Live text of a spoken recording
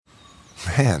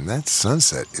Man, that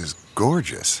sunset is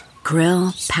gorgeous.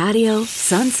 Grill, patio,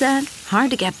 sunset.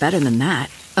 Hard to get better than that.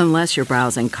 Unless you're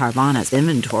browsing Carvana's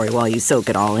inventory while you soak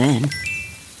it all in.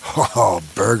 Oh,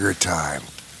 burger time.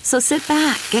 So sit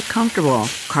back, get comfortable.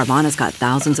 Carvana's got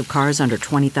thousands of cars under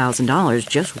 $20,000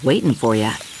 just waiting for you.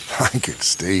 I could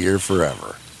stay here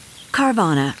forever.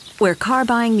 Carvana, where car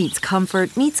buying meets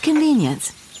comfort meets convenience.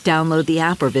 Download the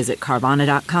app or visit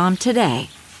Carvana.com today.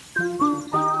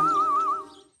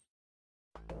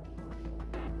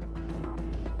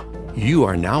 You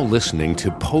are now listening to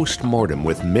Postmortem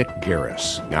with Mick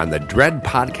Garris on the Dread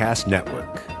Podcast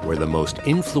Network, where the most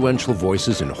influential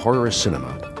voices in horror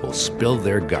cinema will spill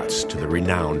their guts to the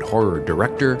renowned horror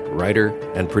director, writer,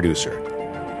 and producer.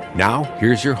 Now,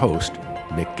 here's your host,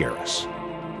 Mick Garris.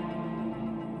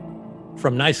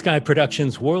 From Nice Guy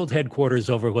Productions world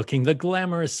headquarters overlooking the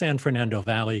glamorous San Fernando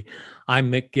Valley,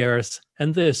 I'm Mick Garris,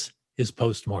 and this is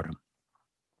Postmortem.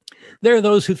 There are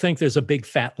those who think there's a big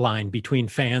fat line between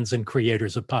fans and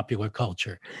creators of popular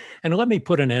culture. And let me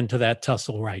put an end to that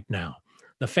tussle right now.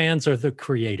 The fans are the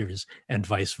creators and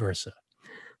vice versa.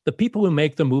 The people who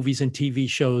make the movies and TV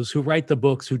shows, who write the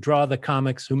books, who draw the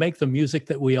comics, who make the music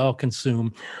that we all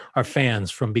consume are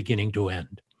fans from beginning to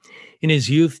end. In his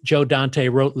youth, Joe Dante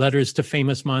wrote letters to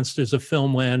famous monsters of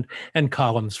filmland and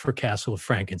columns for Castle of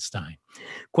Frankenstein.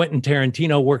 Quentin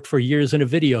Tarantino worked for years in a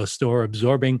video store,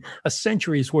 absorbing a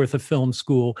century's worth of film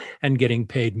school and getting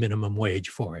paid minimum wage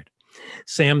for it.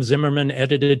 Sam Zimmerman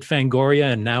edited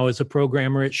Fangoria and now is a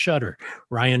programmer at Shudder.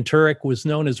 Ryan Turek was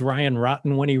known as Ryan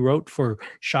Rotten when he wrote for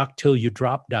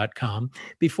ShockTillYouDrop.com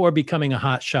before becoming a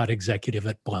hotshot executive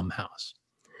at Blumhouse.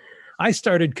 I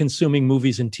started consuming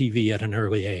movies and TV at an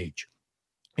early age.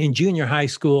 In junior high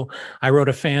school, I wrote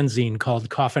a fanzine called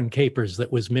Coffin Capers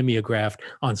that was mimeographed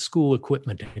on school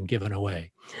equipment and given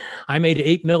away. I made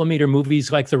 8mm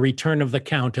movies like The Return of the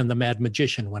Count and The Mad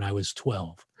Magician when I was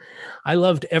 12. I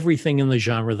loved everything in the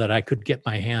genre that I could get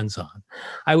my hands on.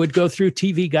 I would go through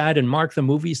TV Guide and mark the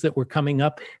movies that were coming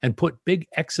up and put big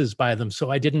X's by them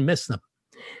so I didn't miss them.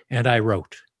 And I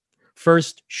wrote.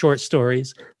 First, short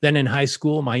stories. Then in high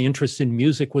school, my interest in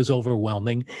music was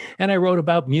overwhelming, and I wrote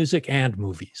about music and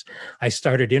movies. I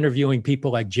started interviewing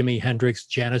people like Jimi Hendrix,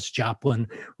 Janis Joplin,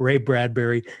 Ray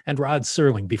Bradbury, and Rod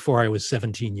Serling before I was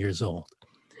 17 years old.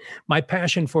 My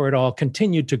passion for it all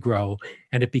continued to grow,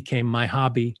 and it became my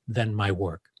hobby, then my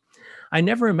work. I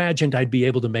never imagined I'd be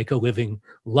able to make a living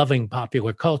loving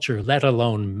popular culture, let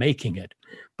alone making it.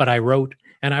 But I wrote,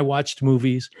 and I watched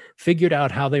movies, figured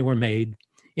out how they were made,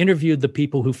 interviewed the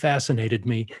people who fascinated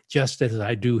me, just as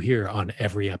I do here on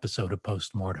every episode of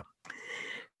Postmortem.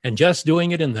 And just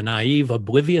doing it in the naive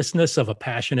obliviousness of a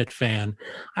passionate fan,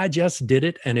 I just did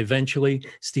it, and eventually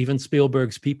Steven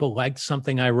Spielberg's people liked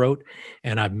something I wrote,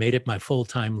 and I've made it my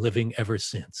full-time living ever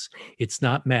since. It's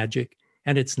not magic,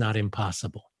 and it's not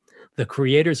impossible. The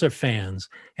creators are fans,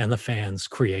 and the fans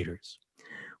creators.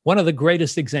 One of the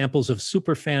greatest examples of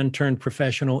superfan turned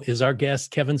professional is our guest,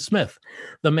 Kevin Smith.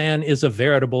 The man is a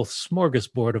veritable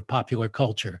smorgasbord of popular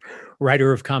culture,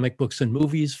 writer of comic books and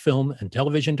movies, film and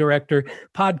television director,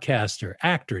 podcaster,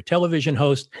 actor, television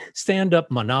host,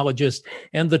 stand-up monologist,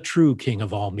 and the true king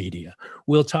of all media.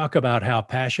 We'll talk about how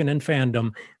passion and fandom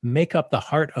make up the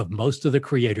heart of most of the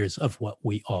creators of what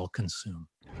we all consume.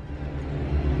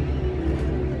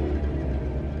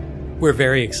 We're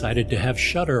very excited to have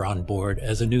Shudder on board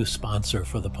as a new sponsor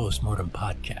for the Postmortem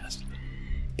podcast.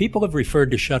 People have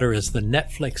referred to Shudder as the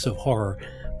Netflix of horror,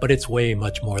 but it's way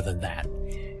much more than that.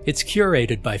 It's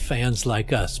curated by fans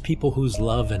like us, people whose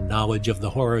love and knowledge of the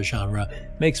horror genre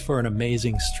makes for an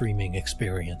amazing streaming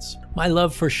experience. My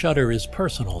love for Shudder is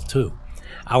personal, too.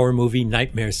 Our movie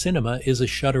Nightmare Cinema is a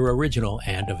Shudder original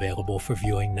and available for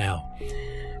viewing now.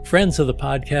 Friends of the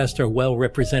podcast are well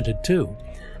represented, too.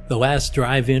 The Last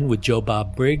Drive-In with Joe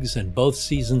Bob Briggs and both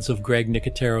seasons of Greg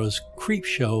Nicotero's Creep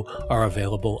Show are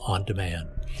available on demand.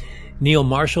 Neil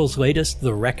Marshall's latest,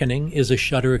 The Reckoning, is a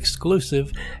Shudder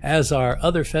exclusive, as are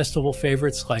other festival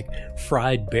favorites like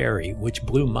Fried Berry, which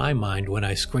blew my mind when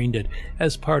I screened it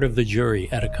as part of the jury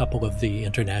at a couple of the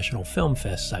international film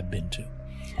fests I've been to.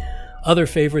 Other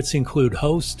favorites include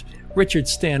Host, Richard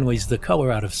Stanley's The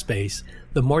Color Out of Space,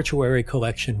 The Mortuary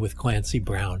Collection with Clancy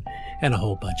Brown, and a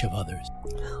whole bunch of others.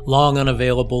 Long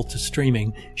unavailable to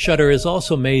streaming, Shudder has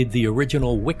also made the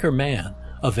original Wicker Man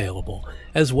available,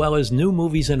 as well as new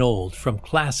movies and old, from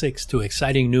classics to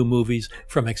exciting new movies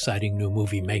from exciting new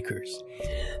movie makers.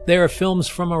 There are films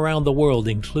from around the world,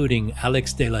 including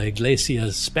Alex de la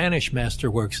Iglesia's Spanish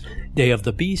masterworks Day of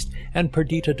the Beast and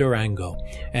Perdita Durango,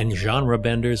 and genre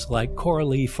benders like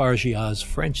Coralie Fargia's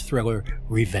French thriller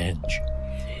Revenge.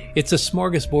 It's a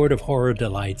smorgasbord of horror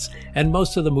delights, and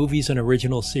most of the movies and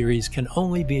original series can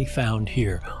only be found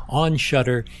here, on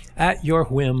Shudder, at your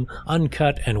whim,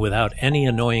 uncut and without any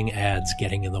annoying ads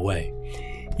getting in the way.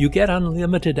 You get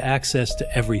unlimited access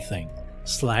to everything.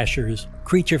 Slashers,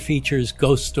 creature features,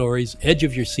 ghost stories,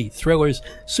 edge-of-your-seat thrillers,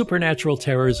 supernatural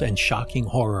terrors, and shocking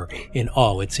horror in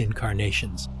all its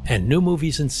incarnations. And new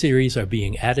movies and series are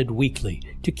being added weekly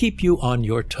to keep you on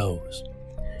your toes.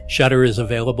 Shudder is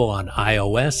available on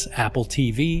iOS, Apple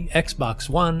TV, Xbox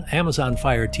One, Amazon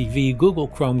Fire TV, Google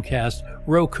Chromecast,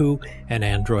 Roku, and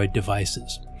Android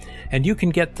devices. And you can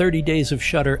get 30 days of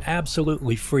Shudder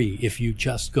absolutely free if you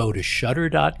just go to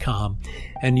shudder.com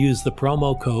and use the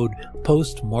promo code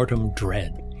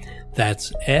PostMortemDread.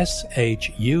 That's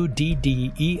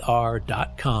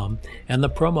SHUDDER.com and the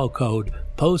promo code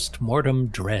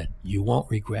PostMortemDread. You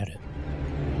won't regret it.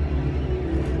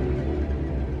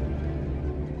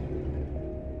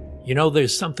 You know,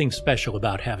 there's something special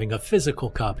about having a physical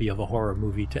copy of a horror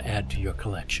movie to add to your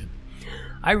collection.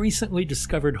 I recently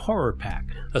discovered Horror Pack,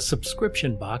 a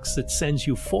subscription box that sends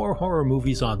you 4 horror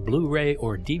movies on Blu-ray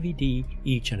or DVD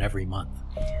each and every month.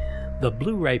 The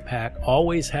Blu-ray pack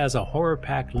always has a Horror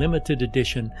Pack limited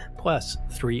edition plus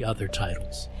 3 other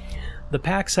titles. The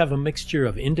packs have a mixture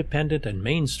of independent and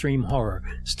mainstream horror,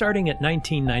 starting at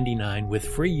 $19.99 with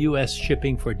free U.S.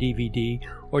 shipping for DVD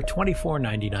or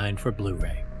 $24.99 for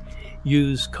Blu-ray.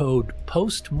 Use code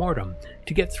POSTMORTEM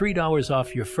to get $3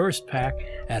 off your first pack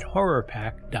at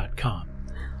horrorpack.com.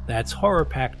 That's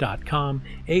horrorpack.com,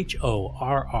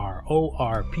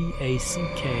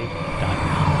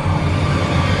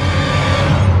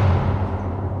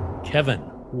 HORRORPACK.com.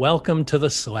 Kevin, welcome to the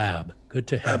Slab. Good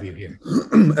to have you here.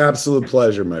 Absolute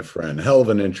pleasure, my friend. Hell of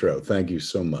an intro. Thank you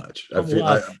so much.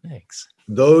 Thanks.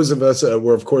 Those of us,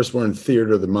 we're in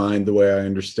theater of the mind, the way I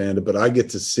understand it, but I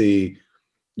get to see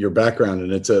your background,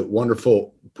 and it's a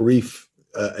wonderful, brief,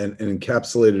 and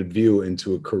encapsulated view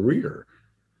into a career,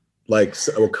 like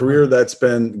a career that's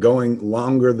been going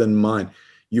longer than mine.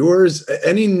 Yours,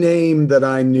 any name that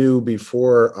I knew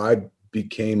before I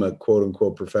became a quote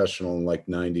unquote professional in like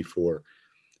 94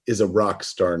 is a rock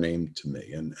star name to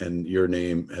me. And your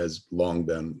name has long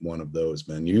been one of those,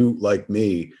 man. You, like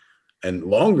me, and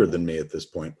longer than me at this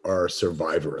point, are a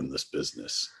survivor in this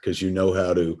business because you know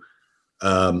how to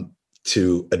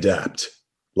adapt.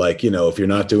 Like, you know, if you're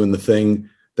not doing the thing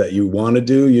that you want to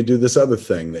do, you do this other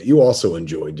thing that you also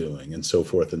enjoy doing, and so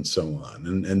forth and so on.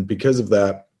 And because of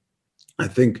that, I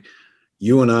think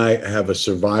you and I have a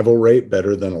survival rate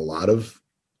better than a lot of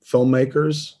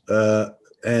filmmakers.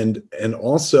 And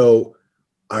also,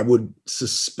 I would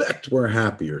suspect we're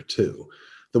happier too.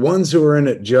 The ones who are in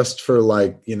it just for,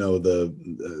 like, you know, the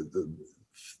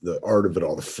art of it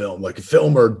all, the film, like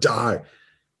film or die,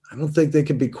 I don't think they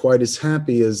can be quite as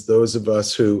happy as those of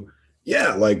us who,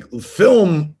 like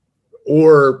film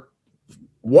or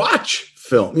watch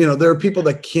film. You know, there are people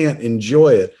that can't enjoy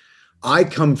it. I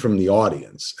come from the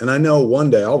audience, and I know one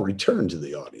day I'll return to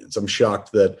the audience. I'm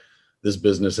shocked that this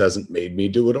business hasn't made me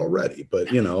do it already,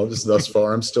 but, you know, thus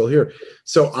far I'm still here.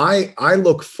 So I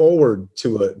look forward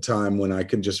to a time when I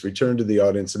can just return to the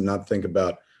audience and not think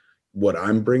about what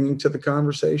I'm bringing to the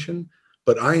conversation.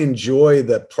 But I enjoy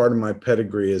that part of my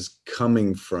pedigree is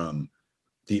coming from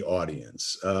the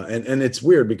audience. And it's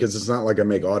weird because it's not like I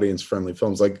make audience-friendly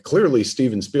films. Like, clearly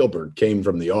Steven Spielberg came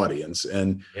from the audience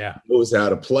and knows how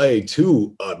to play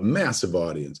to a massive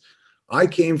audience. I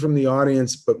came from the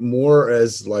audience, but more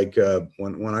as like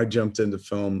when I jumped into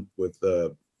film with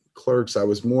Clerks, I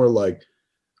was more like,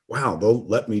 wow, they'll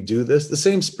let me do this. The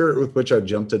same spirit with which I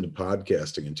jumped into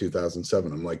podcasting in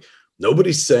 2007. I'm like,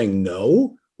 nobody's saying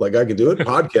no. Like, I could do it.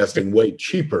 Podcasting way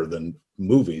cheaper than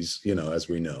movies, you know, as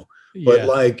we know. But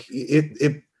like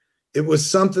it was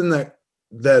something that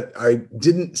I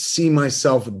didn't see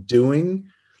myself doing.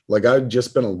 Like, I'd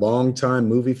just been a long time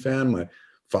movie fan. My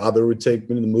father would take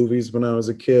me to the movies when I was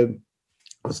a kid.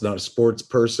 I was not a sports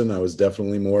person. I was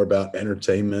definitely more about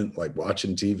entertainment, like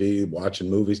watching TV, watching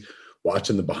movies,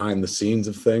 watching the behind the scenes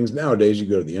of things. Nowadays, you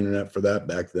go to the internet for that.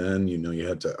 Back then, you know, you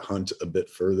had to hunt a bit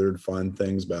further to find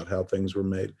things about how things were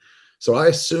made. So I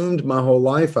assumed my whole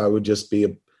life I would just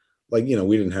be like, you know,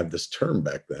 we didn't have this term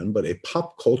back then, but a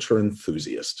pop culture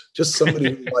enthusiast, just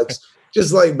somebody who likes,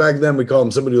 just like back then we called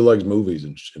them somebody who likes movies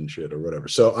and shit or whatever.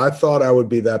 So I thought I would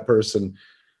be that person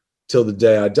till the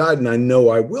day I died. And I know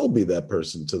I will be that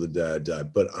person till the day I die.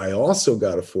 But I also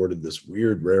got afforded this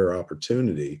weird, rare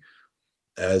opportunity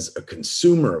as a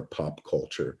consumer of pop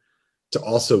culture to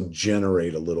also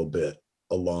generate a little bit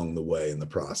along the way in the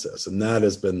process. And that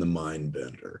has been the mind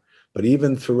bender. But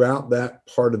even throughout that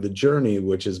part of the journey,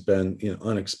 which has been,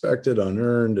 unexpected,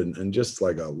 unearned, and just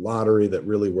like a lottery that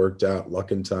really worked out,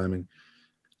 luck and timing,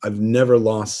 I've never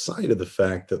lost sight of the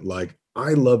fact that, like,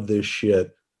 I love this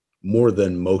shit more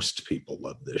than most people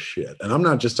love this shit. And I'm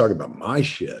not just talking about my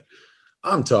shit.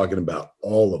 I'm talking about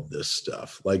all of this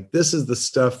stuff. Like, this is the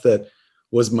stuff that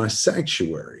was my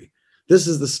sanctuary. This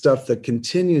is the stuff that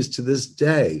continues to this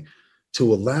day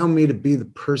to allow me to be the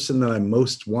person that I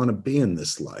most want to be in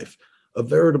this life, a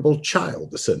veritable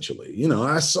child, essentially.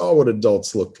 I saw what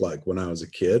adults looked like when I was a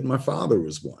kid. My father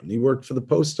was one. He worked for the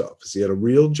post office. He had a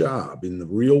real job in the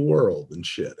real world and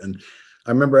shit. And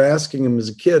I remember asking him as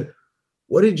a kid,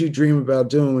 what did you dream about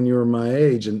doing when you were my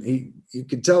age? And you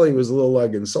could tell he was a little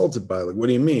like insulted by it. Like, what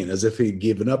do you mean? As if he'd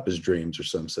given up his dreams or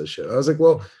some such shit. I was like,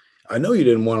 well, I know you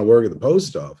didn't want to work at the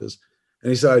post office. And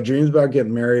he said, I dreamed about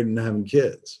getting married and having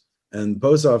kids. And the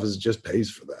post office just pays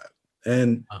for that.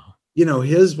 And,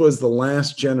 his was the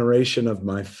last generation of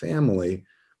my family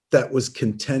that was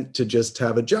content to just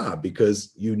have a job,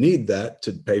 because you need that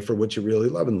to pay for what you really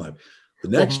love in life. The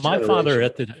next my father,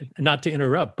 not to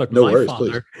interrupt, but no my worries,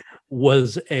 father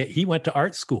please. he went to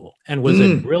art school and was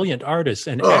a brilliant artist,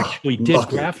 and actually did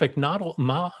lucky. graphic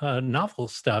novel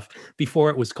stuff before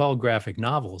it was called graphic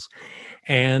novels.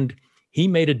 And he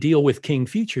made a deal with King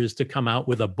Features to come out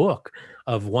with a book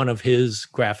of one of his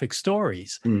graphic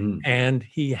stories. And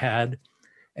he had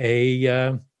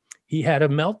a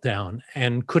meltdown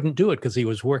and couldn't do it because he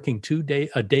was working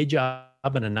a day job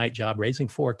and a night job, raising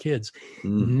 4 kids.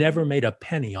 Never made a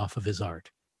penny off of his art.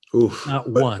 Oof. Not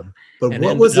one. But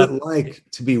what was it like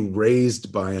to be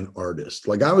raised by an artist?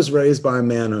 Like, I was raised by a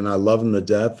man, and I love him to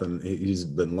death, and he's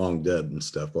been long dead and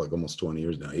stuff, like almost 20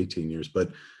 years now, 18 years.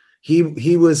 But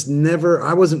he was never,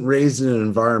 I wasn't raised in an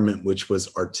environment which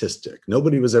was artistic.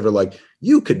 Nobody was ever like,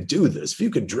 you could do this. If you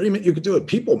could dream it, you could do it.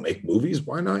 People make movies.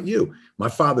 Why not you? My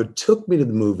father took me to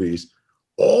the movies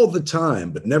all the time,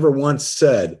 but never once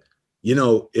said,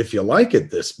 if you like it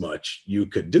this much, you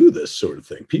could do this sort of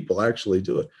thing. People actually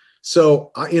do it.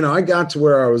 So, I got to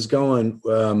where I was going,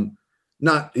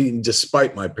 not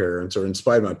despite my parents or in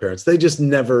spite of my parents. They just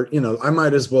never, they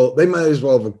might as well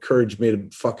have encouraged me to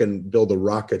fucking build a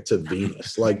rocket to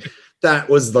Venus. Like, that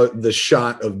was the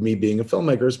shot of me being a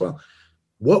filmmaker as well.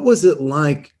 What was it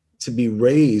like to be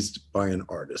raised by an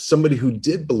artist, somebody who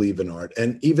did believe in art?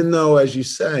 And even though, as you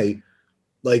say,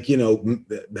 like, had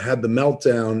the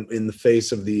meltdown in the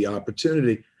face of the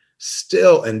opportunity,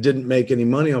 still, and didn't make any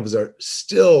money off his art,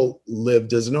 still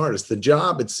lived as an artist. The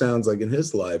job, it sounds like, in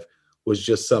his life was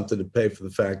just something to pay for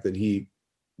the fact that he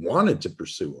wanted to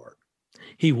pursue art.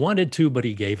 He wanted to, but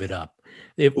he gave it up.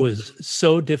 It was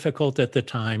so difficult at the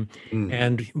time.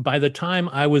 And by the time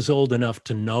I was old enough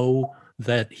to know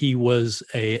that he was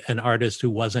an artist who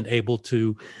wasn't able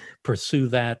to pursue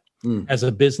that as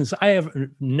a business, I have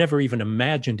never even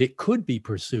imagined it could be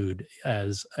pursued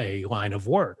as a line of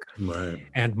work. Right.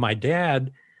 And my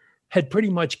dad had pretty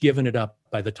much given it up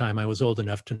by the time I was old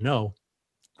enough to know.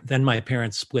 Then my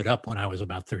parents split up when I was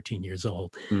about 13 years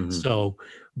old. So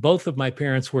both of my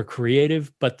parents were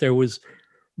creative, but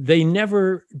they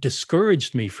never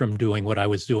discouraged me from doing what I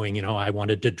was doing. I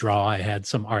wanted to draw. I had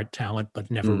some art talent,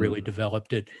 but never really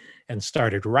developed it, and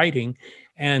started writing.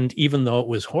 And even though it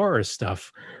was horror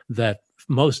stuff that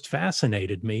most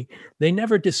fascinated me, they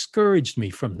never discouraged me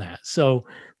from that. So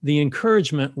the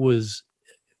encouragement was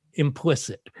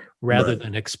implicit rather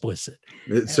than explicit.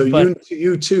 So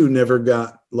you too never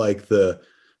got like the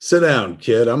sit down,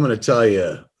 kid, I'm going to tell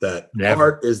you that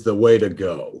art is the way to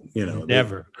go.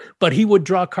 Never. But he would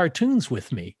draw cartoons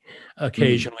with me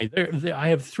occasionally. I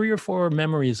have 3 or 4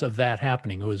 memories of that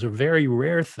happening. It was a very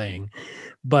rare thing,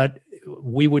 but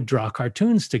we would draw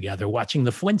cartoons together, watching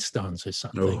the Flintstones or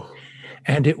something.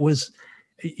 And it was,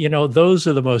 those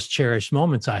are the most cherished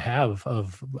moments I have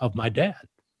of my dad.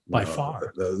 By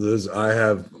far. I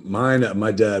have mine.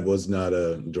 My dad was not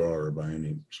a drawer by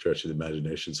any stretch of the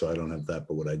imagination, so I don't have that.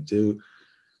 But what I do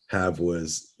have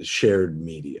was shared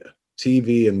media.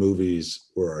 TV and movies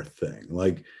were our thing.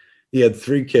 Like, he had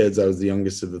 3 kids. I was the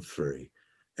youngest of the 3.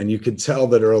 And you could tell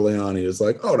that early on he was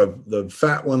like, oh, the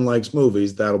fat one likes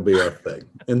movies. That'll be our thing.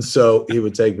 And so he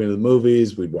would take me to the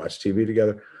movies. We'd watch TV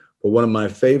together. But one of my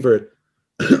favorite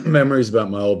memories about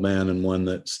my old man, and one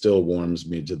that still warms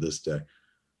me to this day,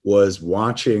 was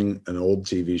watching an old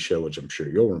TV show, which I'm sure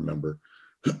you'll remember,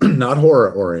 not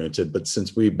horror oriented, but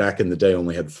since we back in the day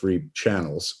only had 3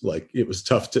 channels, like, it was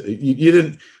tough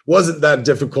to, wasn't that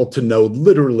difficult to know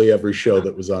literally every show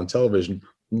that was on television,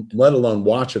 let alone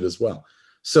watch it as well.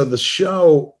 So the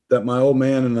show that my old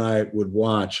man and I would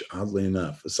watch, oddly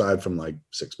enough, aside from like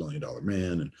 $6 Million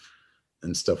Man and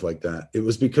and stuff like that. It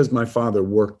was because my father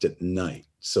worked at night.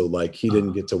 So like he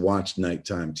didn't get to watch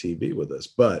nighttime TV with us,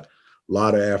 but a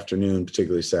lot of afternoon,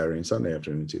 particularly Saturday and Sunday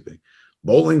afternoon TV.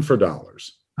 Bowling for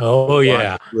Dollars. Oh,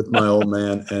 yeah. With my old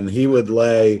man. And he would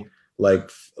lay like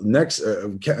next,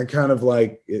 kind of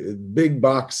like big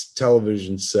box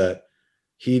television set.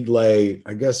 He'd lay,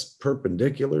 I guess,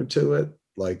 perpendicular to it.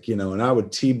 Like, you know, and I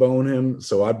would T-bone him.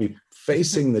 So I'd be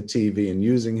facing the TV and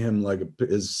using him like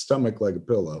his stomach like a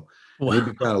pillow. Wow. He'd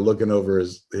be kind of looking over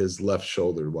his left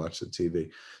shoulder to watch the TV.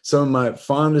 Some of my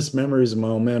fondest memories of my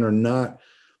old man are not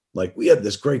like we had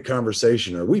this great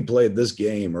conversation or we played this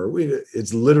game or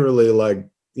it's literally like,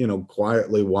 you know,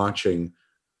 quietly watching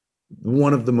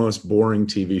one of the most boring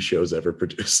TV shows ever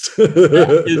produced.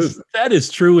 that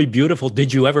is truly beautiful.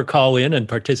 Did you ever call in and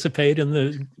participate in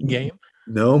the game?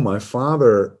 No, my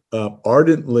father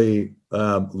ardently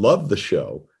loved the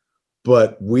show,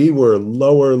 but we were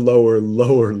lower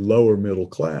middle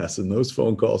class, and those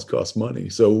phone calls cost money.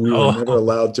 So we were never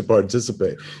allowed to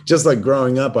participate. Just like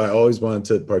growing up, I always wanted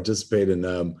to participate in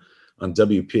on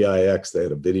WPIX. They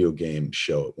had a video game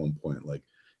show at one point, like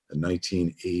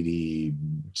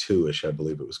 1982-ish, I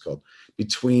believe it was called.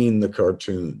 Between the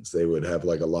cartoons, they would have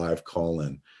like a live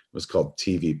call-in. It was called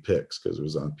TV Picks because it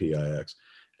was on PIX.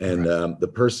 And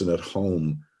the person at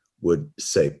home would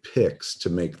say picks to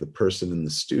make the person in the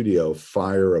studio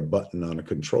fire a button on a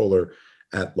controller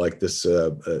at like this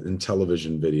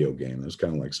Intellivision video game. It was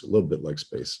kind of like a little bit like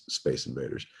Space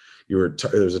Invaders.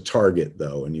 There's a target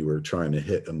though, and you were trying to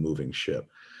hit a moving ship.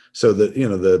 So that, you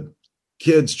know, the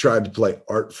kids tried to play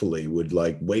artfully, would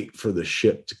like wait for the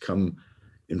ship to come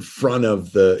in front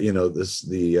of the, you know,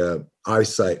 the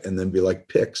eyesight and then be like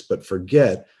picks, but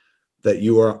forget that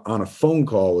you are on a phone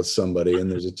call with somebody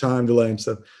and there's a time delay and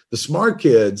stuff. The smart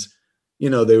kids, you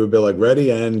know, they would be like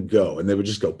ready and go. And they would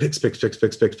just go picks, just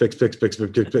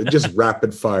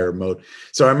rapid fire mode.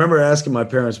 So I remember asking my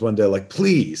parents one day, like,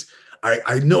 please,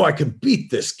 I know I can beat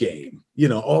this game. You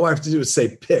know, all I have to do is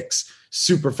say picks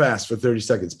super fast for 30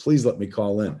 seconds. Please let me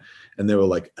call in. And they were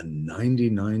like, a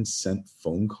 99-cent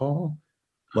phone call?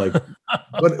 Like,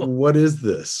 what is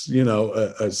this? You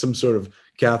know, some sort of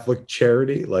Catholic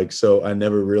charity? Like, so I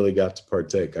never really got to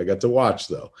partake. I got to watch,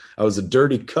 though. I was a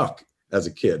dirty cuck as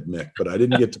a kid, Mick, but I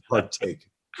didn't get to partake.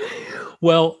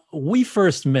 Well, we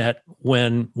first met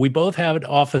when we both had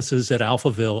offices at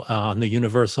Alphaville on the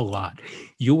Universal lot.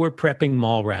 You were prepping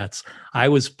Mallrats. I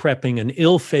was prepping an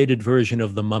ill-fated version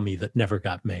of The Mummy that never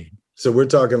got made. So we're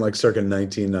talking like circa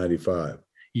 1995.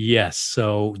 Yes.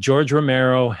 So George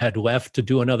Romero had left to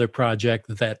do another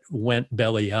project that went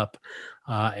belly up,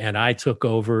 and I took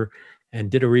over and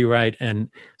did a rewrite. And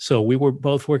so we were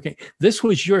both working. This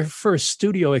was your first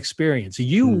studio experience.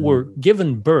 You were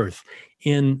given birth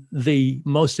in the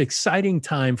most exciting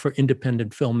time for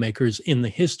independent filmmakers in the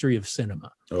history of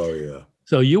cinema. Oh, yeah.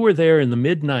 So you were there in the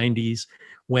mid-90s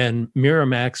when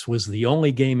Miramax was the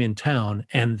only game in town,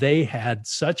 and they had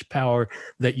such power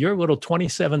that your little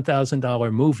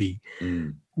 $27,000 movie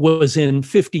was in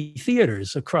 50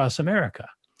 theaters across America.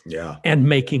 Yeah. And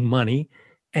making money.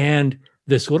 And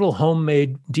this little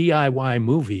homemade DIY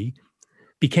movie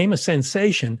became a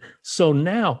sensation. So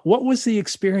now, what was the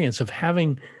experience of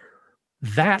having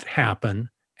that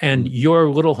happen and your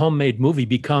little homemade movie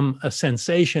become a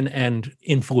sensation and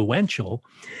influential,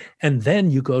 and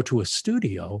then you go to a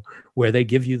studio where they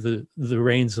give you the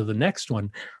reins of the next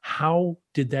one? How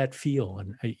did that feel?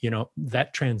 And, you know,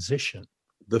 that transition?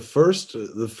 The first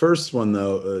one,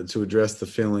 though, to address the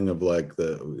feeling of like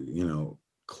the, you know,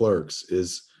 Clerks,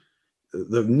 is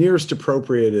the nearest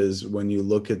appropriate is when you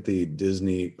look at the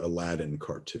Disney Aladdin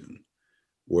cartoon,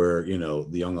 where, you know,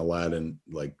 the young Aladdin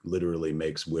like literally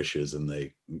makes wishes and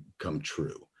they come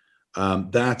true.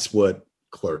 That's what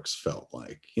Clerks felt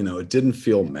like. You know, it didn't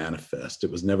feel manifest.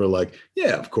 It was never like,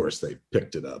 yeah, of course they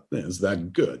picked it up. It's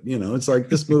that good. You know, it's like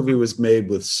this movie was made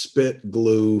with spit,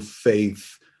 glue,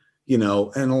 faith, you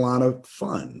know, and a lot of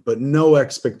fun, but no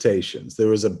expectations. There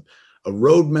was a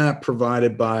roadmap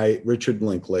provided by Richard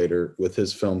Linklater with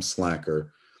his film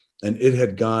Slacker, and it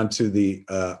had gone to the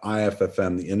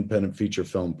IFFM, the Independent Feature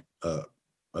Film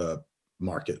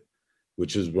market,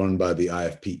 which is run by the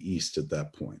IFP East at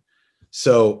that point.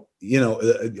 So, you know,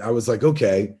 I was like,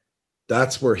 okay,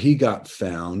 that's where he got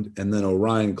found. And then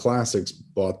Orion Classics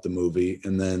bought the movie,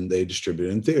 and then they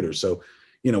distributed it in theaters. So,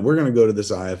 you know, we're going to go to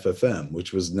this IFFM,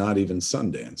 which was not even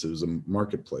Sundance. It was a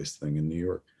marketplace thing in New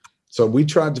York. So we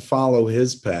tried to follow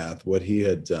his path, what he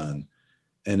had done.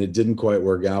 And it didn't quite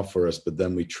work out for us, but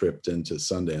then we tripped into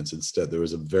Sundance instead. There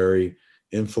was a very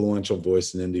influential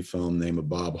voice in indie film named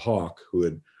Bob Hawke, who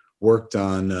had worked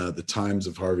on the Times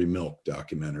of Harvey Milk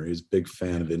documentary. He's a big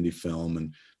fan of indie film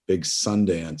and big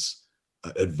Sundance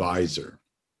advisor.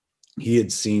 He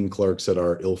had seen Clerks at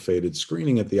our ill-fated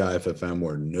screening at the IFFM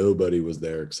where nobody was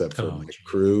there except for my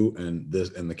crew and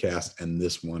the cast and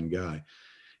this one guy.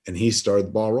 And he started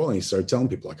the ball rolling. He started telling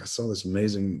people, like, I saw this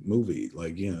amazing movie.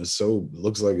 Like, you know, so it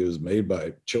looks like it was made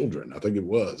by children. I think it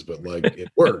was, but like it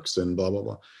works and blah, blah,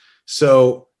 blah.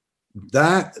 So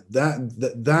that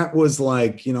was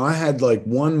like, you know, I had like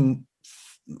one,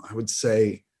 I would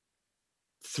say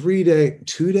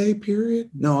 2-day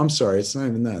period. No, I'm sorry. It's not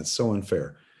even that. It's so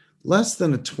unfair. Less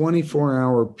than a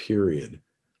 24-hour period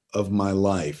of my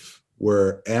life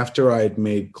where after I had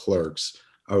made Clerks,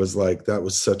 I was like, that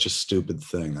was such a stupid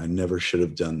thing. I never should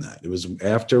have done that. It was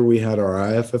after we had our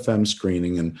IFFM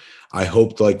screening, and I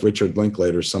hoped, like Richard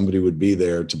Linklater, somebody would be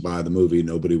there to buy the movie.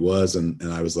 Nobody was. And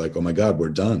I was like, oh my God, we're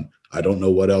done. I don't know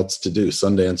what else to do.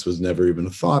 Sundance was never even a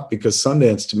thought, because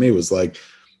Sundance to me was like,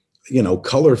 you know,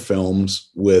 color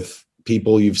films with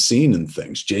people you've seen in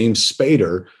things. James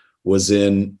Spader was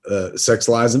in Sex,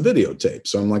 Lies, and Videotape.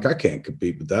 So I'm like, I can't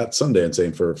compete with that. Sundance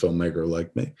ain't for a filmmaker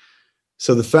like me.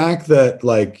 So the fact that,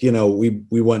 like, you know, we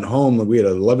went home, we had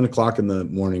an 11 o'clock in the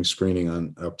morning screening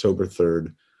on October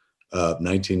 3rd,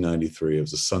 1993. It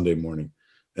was a Sunday morning.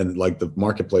 And like the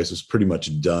marketplace was pretty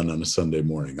much done on a Sunday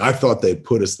morning. I thought they'd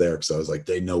put us there because I was like,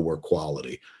 they know we're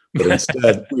quality. But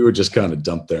instead, we were just kind of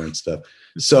dumped there and stuff.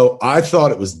 So I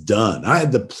thought it was done. I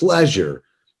had the pleasure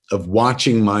of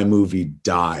watching my movie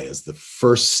die as the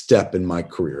first step in my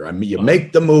career. I mean, you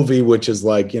make the movie, which is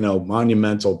like, you know,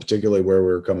 monumental, particularly where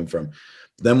we were coming from.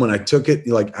 Then when I took it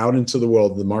like out into the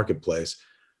world, the marketplace,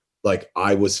 like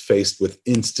I was faced with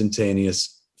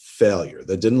instantaneous failure.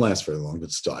 That didn't last very long,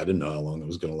 but still, I didn't know how long it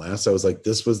was going to last. I was like,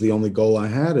 this was the only goal I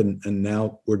had. And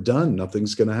now we're done.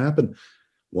 Nothing's going to happen.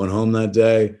 Went home that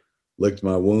day, licked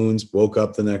my wounds, woke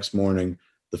up the next morning.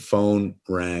 The phone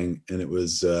rang, and it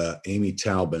was Amy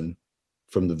Taubin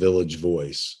from The Village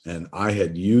Voice. And I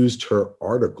had used her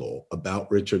article about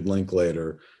Richard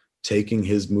Linklater taking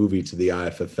his movie to the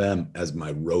IFFM as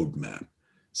my roadmap.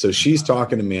 So she's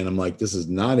talking to me, and I'm like, this is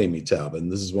not Amy Taubin.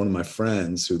 This is one of my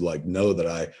friends who like know that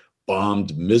I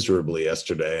bombed miserably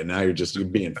yesterday, and now you're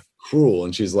being cruel.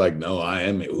 And she's like, no, I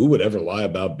am. Who would ever lie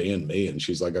about being me? And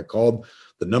she's like, I called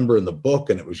the number in the book,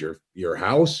 and it was your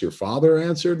house. Your father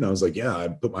answered. And I was like, yeah, I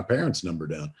put my parents' number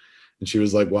down. And she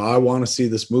was like, well, I want to see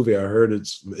this movie. I heard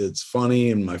it's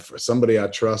funny, and somebody I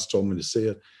trust told me to see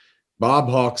it. Bob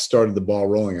Hawks started the ball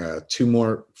rolling. I had 2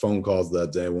 more phone calls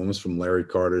that day. One was from Larry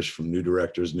Kardish from New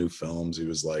Directors, New Films. He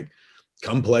was like,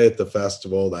 come play at the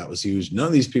festival. That was huge. None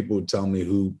of these people would tell me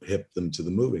who hipped them to the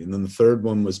movie. And then the third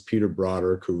one was Peter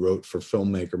Broderick, who wrote for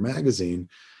Filmmaker magazine.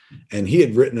 And he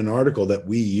had written an article that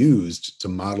we used to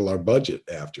model our budget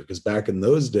after. Because back in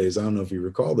those days, I don't know if you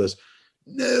recall this,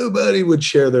 nobody would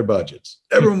share their budgets.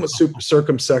 Everyone was super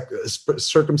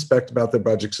circumspect about their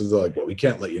budgets. So they're like, well, we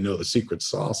can't let you know the secret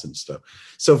sauce and stuff.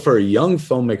 So for a young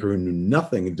filmmaker who knew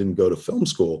nothing and didn't go to film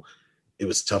school, it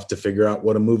was tough to figure out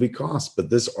what a movie cost. But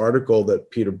this article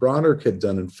that Peter Broderick had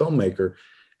done in Filmmaker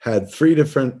had 3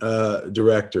 different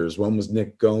directors. One was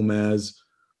Nick Gomez,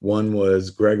 one was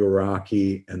Greg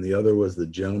Araki, and the other was the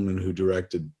gentleman who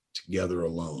directed Together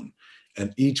Alone.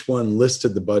 And each one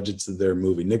listed the budgets of their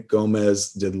movie. Nick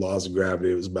Gomez did Laws of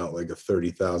Gravity. It was about like a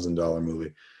 $30,000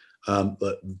 movie.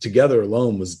 But Together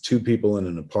Alone was 2 people in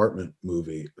an apartment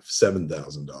movie,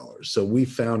 $7,000. So we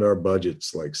found our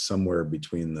budgets like somewhere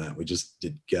between that. We just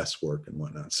did guesswork and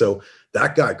whatnot. So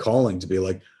that guy calling to be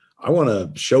like, I want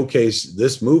to showcase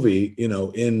this movie, you know,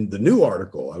 in the new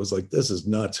article. I was like, this is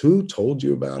nuts. Who told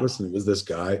you about us? And it was this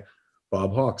guy,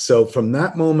 Bob Hawks. So from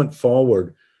that moment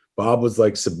forward, Bob was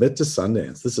like, submit to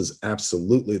Sundance. This is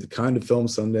absolutely the kind of film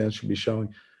Sundance should be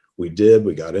showing. We did.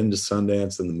 We got into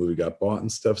Sundance, and the movie got bought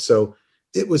and stuff. So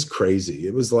it was crazy.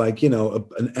 It was like, you know,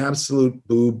 an absolute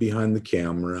boob behind the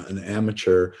camera, an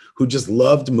amateur who just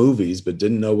loved movies but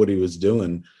didn't know what he was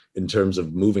doing in terms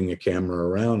of moving a camera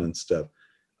around and stuff.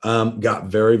 Got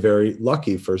very, very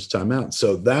lucky first time out.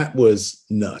 So that was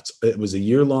nuts. It was a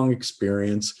year-long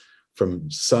experience from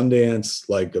Sundance,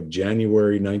 like of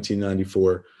January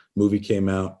 1994. Movie came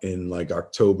out in like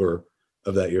October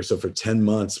of that year. So for 10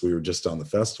 months, we were just on the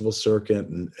festival circuit,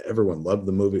 and everyone loved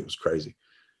the movie. It was crazy.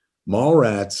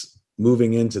 Mallrats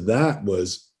moving into that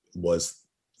was,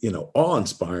 you know,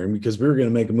 awe-inspiring, because we were going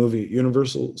to make a movie at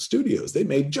Universal Studios. They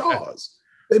made Jaws.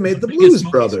 They made the Blues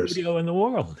Brothers. Studio in the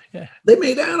world. Yeah. They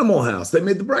made Animal House. They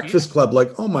made The Breakfast Club.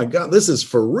 Like, oh my God, this is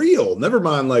for real. Never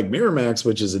mind like Miramax,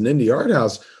 which is an indie art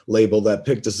house label that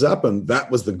picked us up. And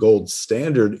that was the gold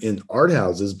standard in art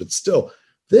houses. But still,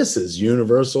 this is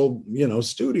Universal,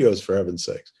 Studios, for heaven's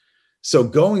sakes. So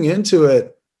going into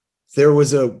it,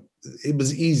 it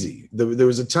was easy. There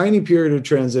was a tiny period of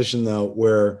transition though,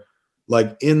 where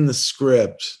like in the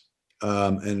script,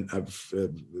 this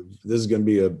is going to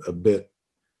be a bit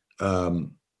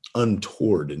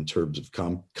untoward in terms of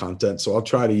content. So I'll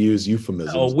try to use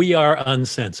euphemisms. Oh, we are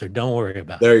uncensored. Don't worry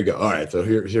about it. There you go. All right. So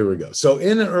here we go. So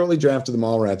in an early draft of the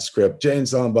Mallrats script, Jay and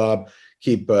Silent Bob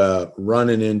keep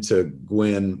running into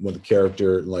Gwen with a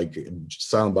character, like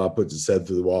Silent Bob puts his head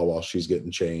through the wall while she's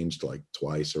getting changed like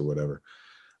twice or whatever.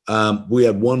 We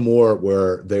had one more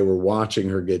where they were watching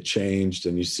her get changed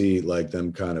and you see like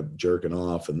them kind of jerking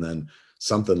off, and then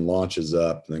something launches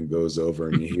up and then goes over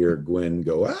and you hear Gwen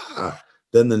go, ah.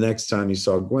 Then the next time you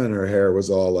saw Gwen, her hair was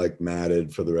all like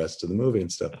matted for the rest of the movie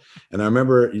and stuff. And I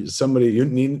remember somebody,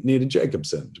 Nita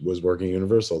Jacobson, was working at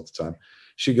Universal at the time.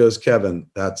 She goes, Kevin,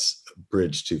 that's a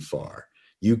bridge too far.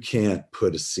 You can't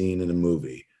put a scene in a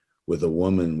movie with a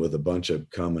woman with a bunch of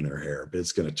cum in her hair, but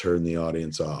it's going to turn the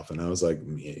audience off. And I was like,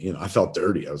 I felt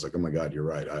dirty. I was like, oh my God, you're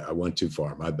right. I went too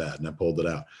far. My bad. And I pulled it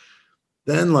out.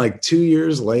 Then like 2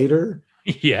 years later,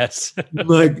 yes.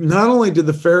 like not only did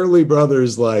the Farrelly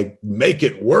brothers like make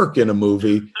it work in a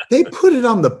movie, they put it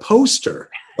on the poster.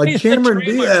 Like Cameron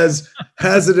Diaz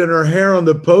has it in her hair on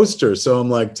the poster. So I'm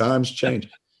like, times change.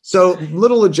 So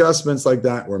little adjustments like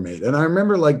that were made. And I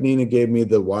remember like Nina gave me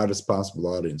the widest possible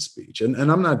audience speech. And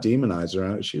I'm not demonizing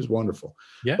her. She was wonderful.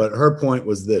 Yeah. But her point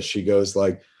was this. She goes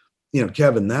like,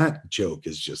 Kevin, that joke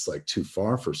is just like too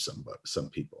far for some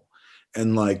people.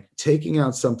 And like taking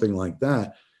out something like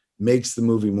that makes the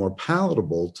movie more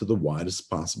palatable to the widest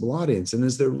possible audience. And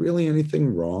is there really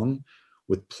anything wrong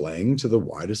with playing to the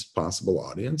widest possible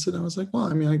audience? And I was like, well,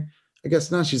 I mean, I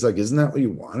guess not. She's like, isn't that what you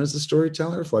want as a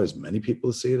storyteller? For as many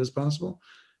people to see it as possible?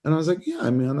 And I was like, yeah, I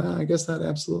mean, I guess that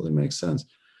absolutely makes sense.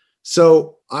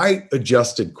 So I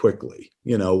adjusted quickly,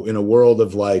 in a world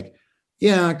of like,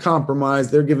 yeah, compromise.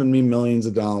 They're giving me millions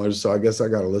of dollars. So I guess I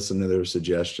got to listen to their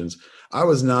suggestions. I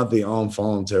was not the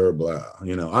enfant terrible.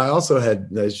 I also had,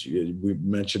 as we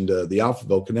mentioned, the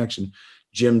Alphaville connection.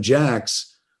 Jim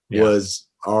Jacks was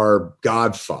our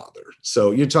godfather.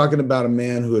 So you're talking about a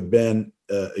man who had been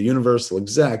a Universal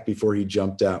exec before he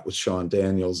jumped out with Sean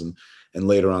Daniels and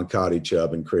later on Cotty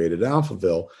Chubb and created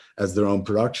Alphaville as their own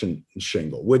production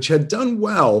shingle, which had done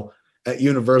well at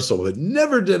Universal, but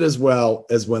never did as well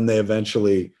as when they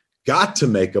eventually got to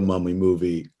make a Mummy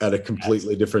movie at a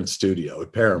completely different studio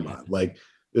at Paramount. Like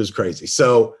it was crazy.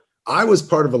 So I was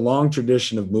part of a long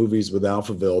tradition of movies with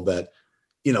Alphaville that,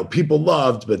 people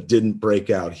loved, but didn't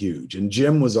break out huge. And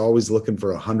Jim was always looking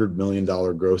for $100 million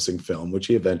grossing film, which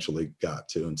he eventually got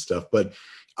to and stuff. But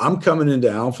I'm coming into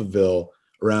Alphaville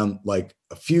around like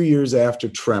a few years after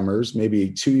Tremors, maybe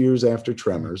 2 years after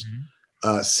Tremors,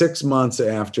 6 months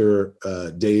after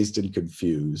Dazed and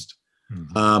Confused,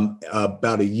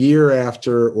 about a year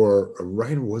after,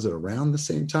 was it around the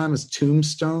same time as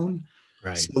Tombstone?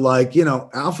 Right. So like,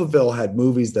 Alphaville had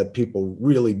movies that people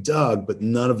really dug, but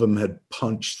none of them had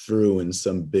punched through in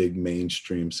some big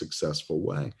mainstream successful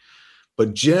way.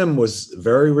 But Jim was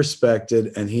very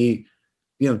respected, and he,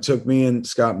 took me and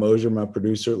Scott Mosier, my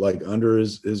producer, like under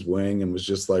his wing, and was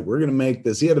just like, we're going to make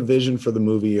this. He had a vision for the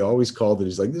movie. He always called it.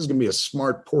 He's like, this is going to be a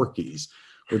smart Porky's,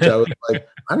 which I was like,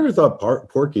 I never thought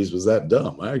Porky's was that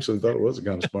dumb. I actually thought it was a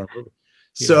kind of smart movie.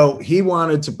 Yeah. So he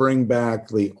wanted to bring back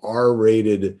the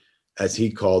R-rated, as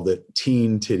he called it,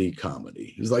 teen titty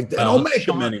comedy. He's like, they don't make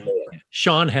them anymore.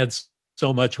 Sean had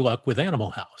so much luck with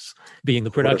Animal House, being the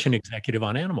production executive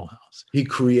on Animal House. He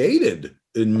created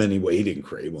in many ways. He didn't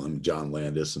create one. John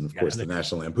Landis and of course the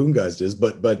National Lampoon guys did,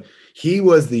 but he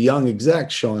was the young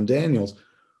exec, Sean Daniels,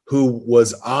 who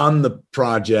was on the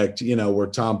project, where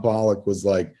Tom Pollock was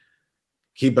like,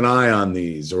 keep an eye on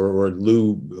these, or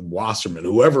Lou Wasserman,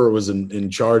 whoever was in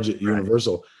charge at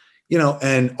Universal.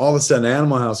 And all of a sudden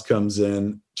Animal House comes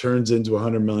in, turns into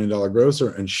 $100 million grosser,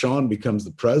 and Sean becomes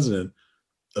the president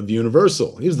of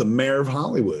Universal. He was the mayor of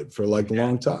Hollywood for like a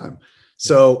long time.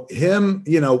 So him,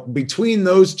 between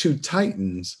those two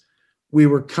titans, we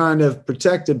were kind of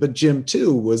protected, but Jim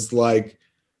too was like,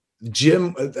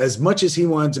 as much as he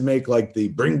wanted to make like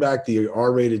bring back the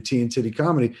R-rated teen titty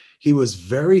comedy, he was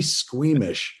very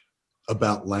squeamish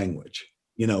about language.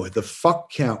 The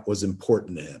fuck count was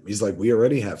important to him. He's like, we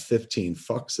already have 15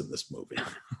 fucks in this movie.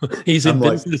 He's in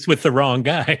business with the wrong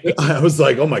guy. I was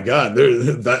like, oh my God,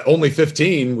 that only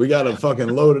 15. We got to fucking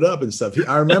load it up and stuff.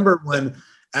 I remember when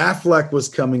Affleck was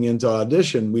coming into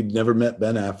audition, we'd never met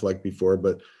Ben Affleck before,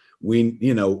 but we,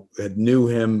 had knew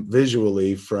him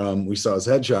visually we saw his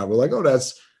headshot. We're like, oh,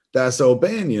 that's That's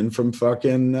O'Banion from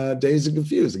fucking Dazed and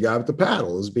Confused, the guy with the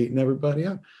paddle who's beating everybody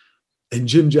up. And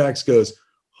Jim Jacks goes,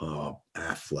 "Oh,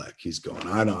 Affleck, he's going,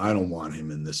 I don't want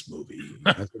him in this movie."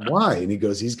 I said, "Why?" And he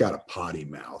goes, "He's got a potty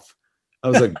mouth." I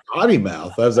was like, "Potty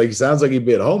mouth?" I was like, "He sounds like he'd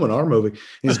be at home in our movie."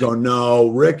 He's going, "No,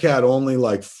 Rick had only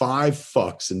like 5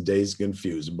 fucks in Dazed and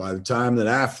Confused. And by the time that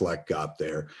Affleck got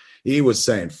there, he was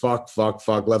saying fuck, fuck,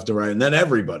 fuck left and right. And then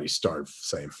everybody started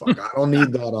saying fuck. I don't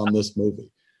need that on this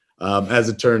movie." As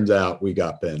it turns out, we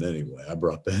got Ben anyway. I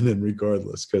brought Ben in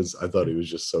regardless because I thought he was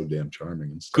just so damn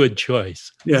charming and stuff. Good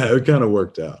choice. Yeah, it kind of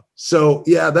worked out. So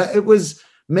yeah, that it was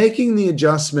making the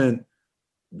adjustment.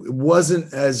 It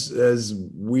wasn't as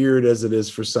weird as it is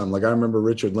for some. Like I remember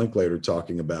Richard Linklater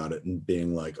talking about it and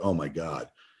being like, "Oh my God,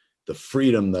 the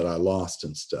freedom that I lost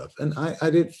and stuff." And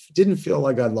I didn't feel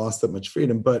like I lost that much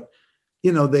freedom, but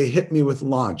you know, they hit me with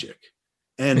logic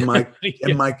and my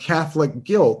and my Catholic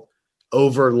guilt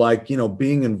over like, you know,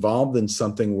 being involved in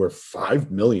something where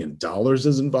 $5 million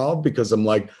is involved because I'm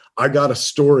like, I got a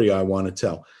story I want to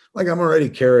tell. Like I'm already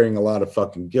carrying a lot of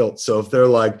fucking guilt. So if they're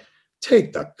like,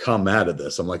 "Take the cum out of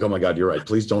this," I'm like, "Oh my God, you're right.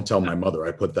 Please don't tell my mother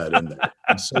I put that in there.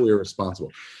 I'm so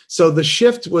irresponsible." So the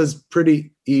shift was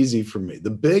pretty easy for me.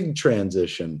 The big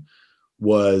transition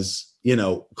was, you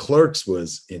know, Clerks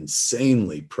was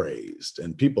insanely praised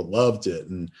and people loved it.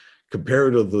 And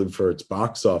comparatively for its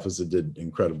box office, it did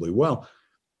incredibly well.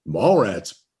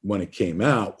 Mallrats, when it came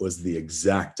out, was the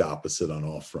exact opposite on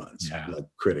all fronts. Yeah. Like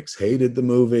critics hated the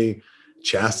movie,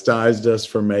 chastised us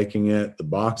for making it. The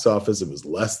box office, it was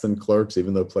less than Clerks,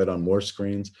 even though it played on more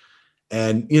screens.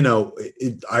 And, you know,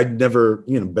 I'd never,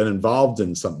 you know, been involved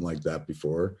in something like that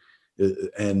before.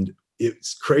 And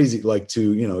it's crazy, like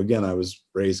to, you know, again, I was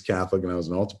raised Catholic and I was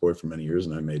an altar boy for many years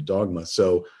and I made Dogma.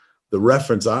 So the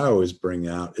reference I always bring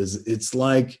out is it's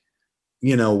like,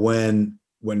 you know, when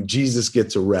Jesus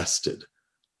gets arrested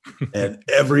and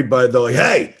everybody, they're like,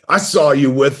 "Hey, I saw you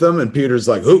with them." And Peter's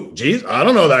like, "Who? Jesus? I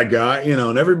don't know that guy." You know,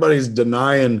 and everybody's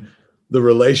denying the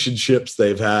relationships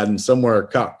they've had. And somewhere a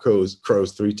cock crows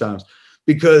 3 times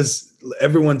because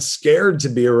everyone's scared to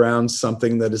be around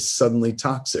something that is suddenly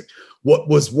toxic. What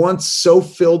was once so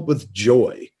filled with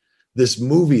joy, this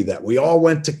movie that we all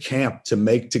went to camp to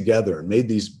make together and made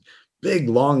these big,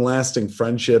 long-lasting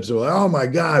friendships. We're like, "Oh my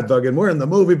God, fucking, we're in the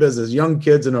movie business, young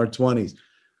kids in our 20s.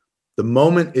 The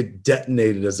moment it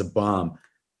detonated as a bomb,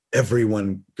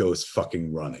 everyone goes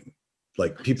fucking running.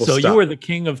 Like people. So stop. you were the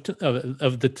king of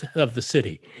the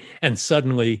city, and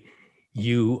suddenly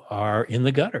you are in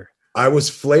the gutter. I was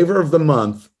flavor of the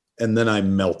month, and then I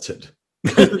melted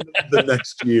the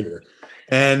next year.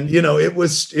 And you know, it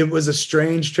was a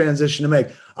strange transition to make.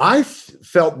 I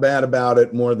felt bad about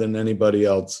it more than anybody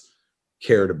else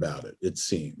cared about it. It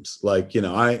seems like, you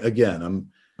know,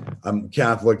 I'm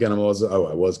Catholic and I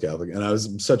was Catholic and I was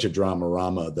such a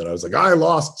drama-rama that I was like, I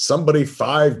lost somebody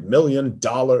 $5 million.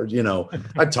 You know,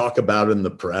 I talk about it in the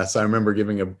press. I remember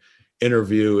giving an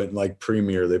interview in like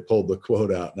Premiere. They pulled the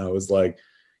quote out and I was like,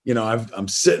 you know, I'm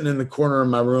sitting in the corner of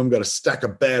my room, got a stack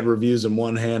of bad reviews in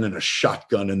one hand and a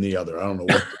shotgun in the other. I don't know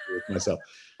what to do with myself.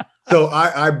 So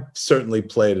I certainly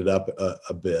played it up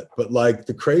a bit. But like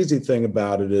the crazy thing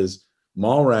about it is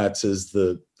Mallrats is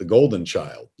the golden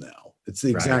child now. It's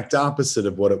the exact opposite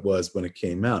of what it was when it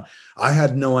came out. I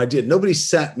had no idea. Nobody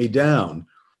sat me down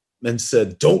and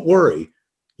said, "Don't worry,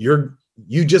 you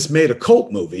just made a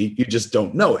cult movie. You just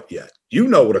don't know it yet. You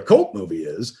know what a cult movie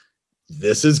is.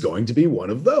 This is going to be one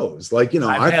of those." Like, you know,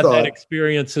 I had that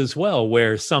experience as well,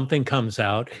 where something comes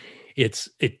out,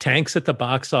 it tanks at the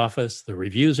box office, the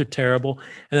reviews are terrible,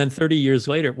 and then 30 years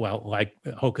later, well, like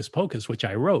Hocus Pocus, which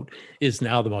I wrote, is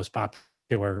now the most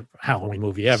popular Halloween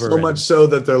movie ever. So much so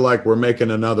that they're like, "We're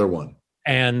making another one."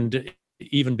 And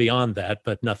even beyond that,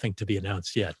 but nothing to be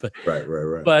announced yet. But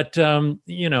right. But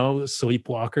you know,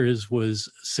 Sleepwalkers was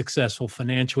successful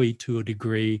financially to a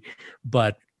degree,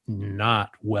 but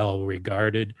not well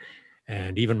regarded.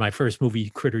 And even my first movie,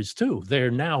 Critters 2,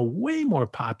 they're now way more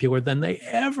popular than they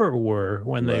ever were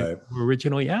when they were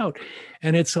originally out.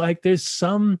 And it's like there's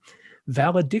some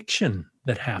valediction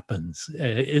that happens,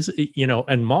 you know,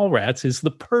 and Mallrats is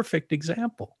the perfect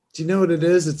example. Do you know what it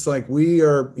is? It's like we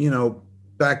are, you know,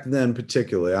 back then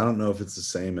particularly, I don't know if it's the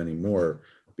same anymore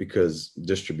because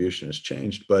distribution has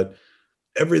changed, but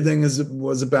everything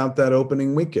was about that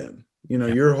opening weekend. You know,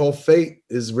 your whole fate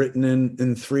is written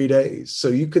in 3 days. So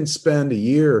you can spend a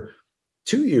year,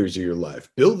 2 years of your life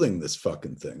building this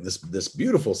fucking thing, this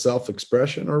beautiful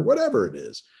self-expression or whatever it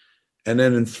is. And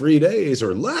then in 3 days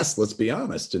or less, let's be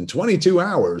honest, in 22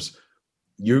 hours,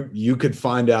 you could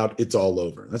find out it's all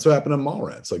over. That's what happened in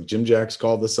Mallrats. Like Jim Jacks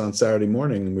called us on Saturday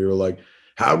morning and we were like,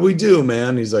 how'd we do,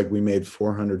 man? He's like, we made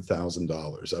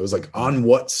 $400,000. I was like, on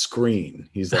what screen?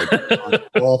 He's like, on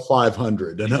all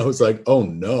 500. And I was like, oh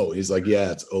no. He's like,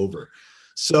 yeah, it's over.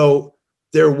 So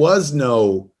there was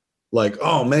no like,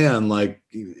 oh man, like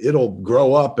it'll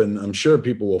grow up and I'm sure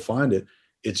people will find it.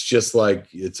 It's just like,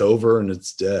 it's over and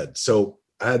it's dead. So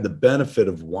I had the benefit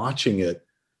of watching it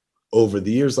over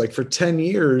the years. Like for 10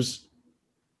 years,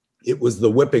 it was the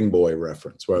Whipping Boy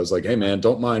reference where I was like, hey man,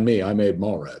 don't mind me. I made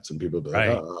Mallrats. And people would be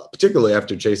like, particularly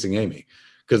after Chasing Amy,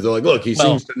 because they're like, look, he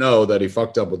seems to know that he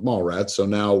fucked up with Mallrats. So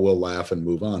now we'll laugh and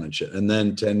move on and shit. And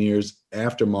then 10 years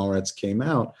after Mallrats came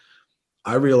out,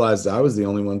 I realized I was the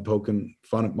only one poking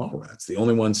fun at Mallrats, the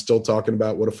only one still talking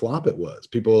about what a flop it was.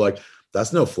 People were like,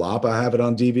 that's no flop. I have it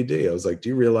on DVD. I was like, do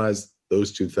you realize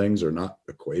those two things are not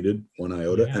equated one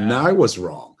iota? Yeah. And I was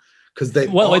wrong. Because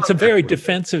it's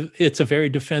a very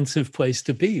defensive place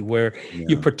to be, where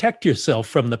you protect yourself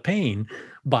from the pain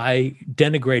by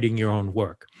denigrating your own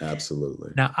work.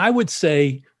 Absolutely. Now, I would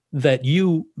say that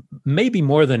you, maybe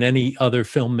more than any other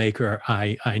filmmaker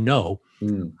I know,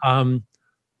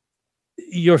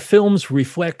 your films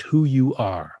reflect who you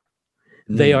are.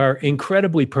 They are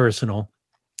incredibly personal,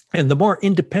 and the more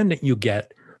independent you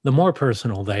get, the more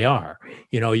personal they are.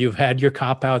 You know, you've had your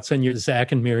cop-outs and your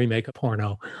Zach and Miri make a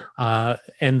porno,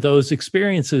 and those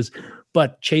experiences,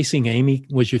 but Chasing Amy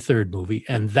was your third movie,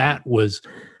 and that was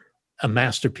a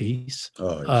masterpiece.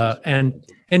 And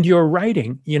your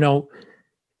writing, you know,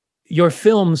 your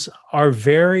films are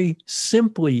very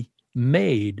simply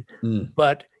made,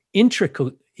 but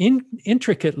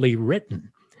intricately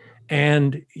written.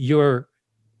 And your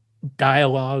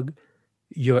dialogue,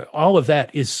 all of that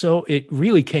is so, it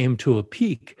really came to a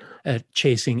peak at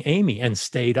Chasing Amy and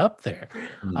stayed up there.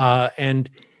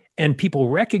 And people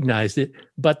recognized it,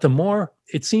 but the more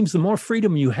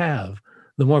freedom you have,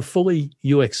 the more fully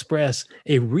you express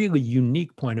a really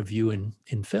unique point of view in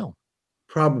film.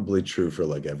 Probably true for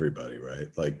like everybody, right?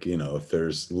 Like, you know, if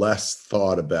there's less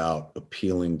thought about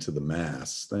appealing to the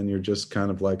mass, then you're just kind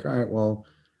of like, all right, well,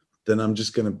 then I'm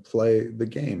just going to play the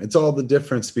game. It's all the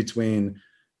difference between,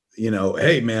 you know,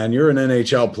 hey man, you're an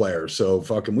NHL player, so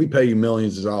fucking we pay you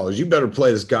millions of dollars. You better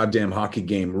play this goddamn hockey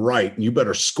game right, and you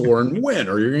better score and win,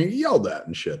 or you're gonna get yelled at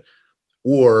and shit.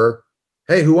 Or,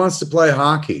 hey, who wants to play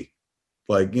hockey?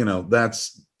 Like, you know,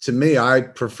 that's, to me, I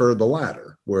prefer the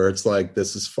latter, where it's like,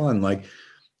 this is fun. Like,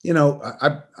 you know,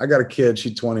 I got a kid,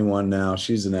 she's 21 now,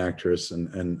 she's an actress,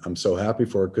 and I'm so happy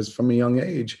for her, because from a young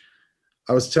age,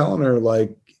 I was telling her,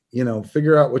 like, you know,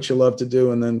 figure out what you love to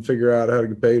do and then figure out how to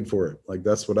get paid for it. Like,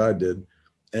 that's what I did.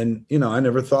 And, you know, I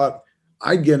never thought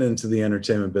I'd get into the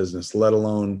entertainment business, let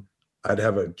alone I'd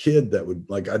have a kid that would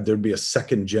like, there'd be a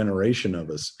second generation of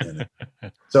us in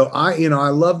it. So I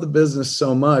love the business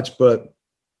so much, but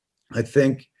I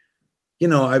think, you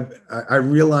know, I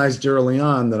realized early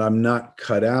on that I'm not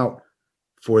cut out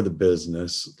for the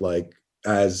business, like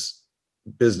as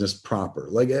business proper.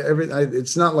 Like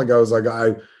it's not like I was like,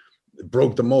 I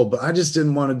broke the mold, but I just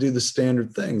didn't want to do the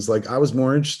standard things. Like I was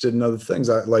more interested in other things.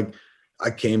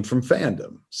 I came from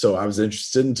fandom, so I was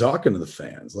interested in talking to the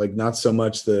fans, like not so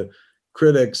much the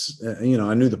critics. You know,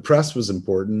 I knew the press was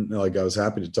important. Like I was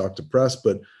happy to talk to press,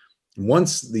 but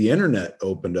once the internet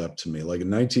opened up to me, like in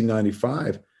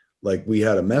 1995, like we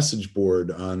had a message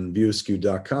board on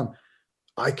viewaskew.com.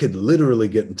 I could literally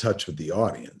get in touch with the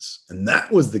audience. And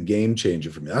that was the game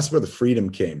changer for me. That's where the freedom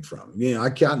came from. You know, I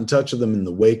got in touch with them in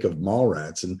the wake of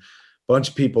Mallrats, and a bunch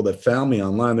of people that found me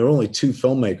online. There were only two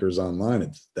filmmakers online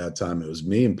at that time. It was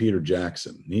me and Peter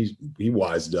Jackson. He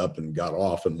wised up and got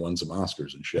off and won some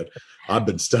Oscars and shit. I've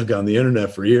been stuck on the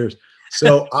internet for years.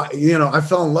 So I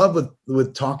fell in love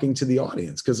with talking to the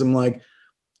audience, because I'm like,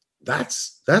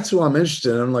 that's who I'm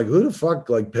interested in. I'm like, who the fuck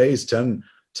like pays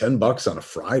 $10 on a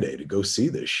Friday to go see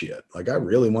this shit? Like, I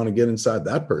really want to get inside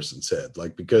that person's head.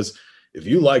 Like, because if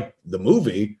you like the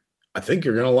movie, I think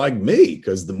you're going to like me,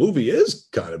 because the movie is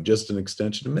kind of just an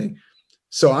extension of me.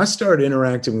 So I started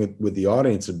interacting with the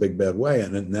audience in a big bad way.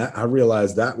 And then I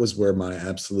realized that was where my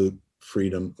absolute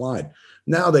freedom lied.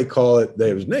 Now they call it,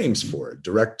 there's names for it,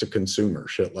 direct to consumer,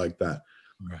 shit like that.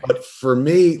 Right. But for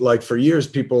me, like for years,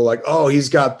 people were like, oh, he's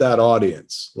got that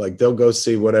audience. Like they'll go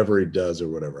see whatever he does or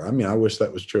whatever. I mean, I wish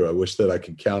that was true. I wish that I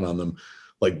could count on them.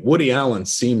 Like Woody Allen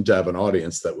seemed to have an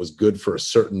audience that was good for a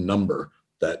certain number,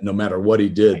 that no matter what he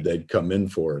did, they'd come in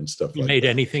for and stuff like that. He made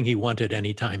anything he wanted,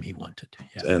 anytime he wanted.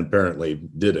 Yeah. And apparently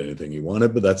did anything he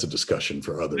wanted, but that's a discussion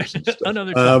for others and stuff.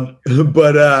 Another time.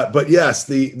 But yes,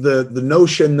 the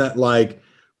notion that like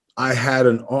I had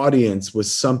an audience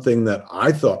was something that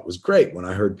I thought was great when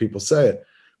I heard people say it,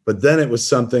 but then it was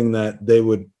something that they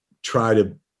would try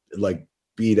to like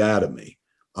beat out of me.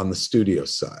 on the studio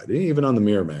side, even on the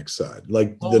Miramax side.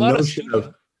 Like Well, the a lot of notion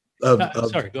studio- of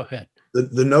sorry, go ahead.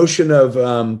 the notion of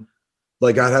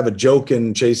like I'd have a joke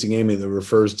in Chasing Amy that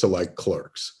refers to like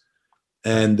Clerks,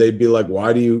 and they'd be like,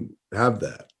 why do you have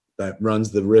that? That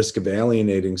runs the risk of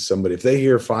alienating somebody. If they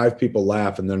hear 5 people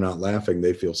laugh and they're not laughing,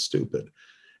 they feel stupid.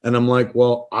 And I'm like,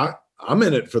 well, I'm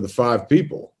in it for the 5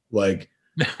 people. Like,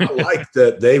 I like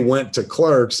that they went to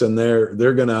Clerks and they're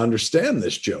going to understand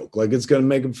this joke. Like, it's going to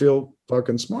make them feel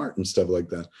fucking smart and stuff like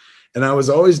that. And I was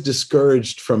always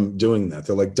discouraged from doing that.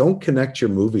 They're like, don't connect your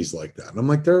movies like that. And I'm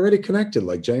like, they're already connected,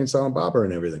 like Jay and Silent Bob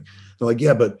and everything. They're like,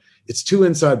 yeah, but it's too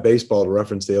inside baseball to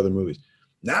reference the other movies.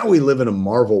 Now we live in a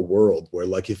Marvel world where,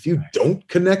 like, if you don't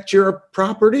connect your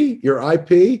property, your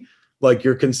IP, like,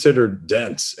 you're considered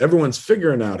dense. Everyone's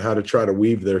figuring out how to try to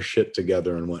weave their shit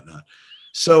together and whatnot.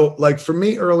 So, like, for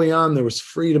me early on, there was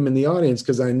freedom in the audience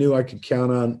because I knew I could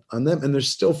count on them. And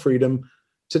there's still freedom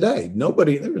today. There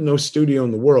was no studio in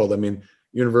the world. I mean,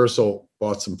 Universal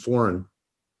bought some foreign,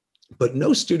 but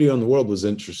no studio in the world was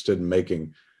interested in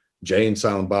making Jay and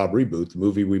Silent Bob Reboot, the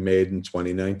movie we made in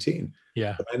 2019.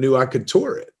 Yeah. But I knew I could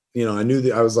tour it. You know,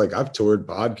 I was like, I've toured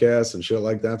podcasts and shit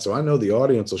like that. So I know the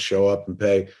audience will show up and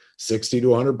pay $60 to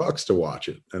 $100 to watch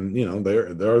it. And, you know,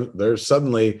 they're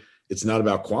suddenly, it's not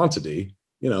about quantity,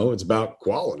 you know, it's about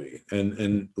quality.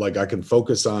 And like, I can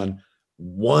focus on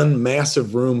one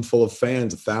massive room full of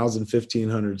fans, 1,000,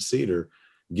 1,500 seater,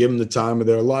 give them the time of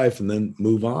their life and then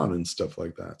move on and stuff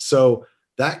like that. So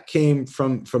that came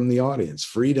from the audience,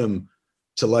 freedom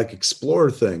to like explore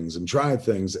things and try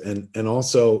things. And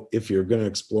also, if you're going to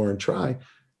explore and try,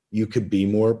 you could be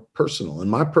more personal. And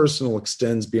my personal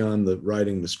extends beyond the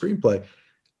writing the screenplay.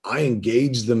 I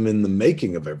engage them in the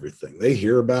making of everything. They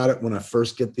hear about it when I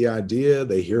first get the idea.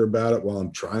 They hear about it while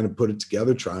I'm trying to put it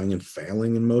together, trying and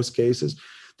failing in most cases.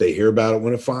 They hear about it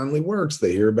when it finally works.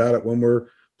 They hear about it when we're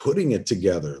putting it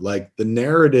together. Like, the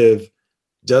narrative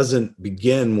doesn't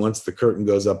begin once the curtain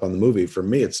goes up on the movie. For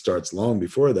me, it starts long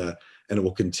before that, and it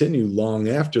will continue long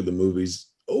after the movie's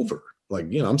over.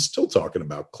 Like, you know, I'm still talking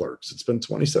about Clerks. It's been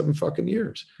 27 fucking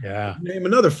years. Yeah. Name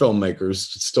another filmmaker who's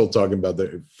still talking about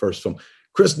their first film.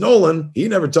 Chris Nolan, he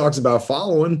never talks about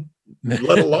Following,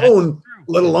 let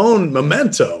alone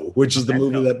Memento, which is the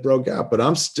movie that broke out. But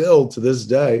I'm still, to this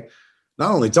day,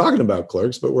 not only talking about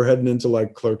Clerks, but we're heading into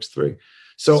like Clerks 3.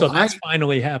 So that's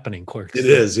finally happening, Clerks. It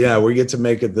is, yeah. We get to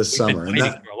make it this summer. Been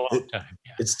waiting for a long time.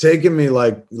 Yeah. It's taken me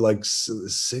like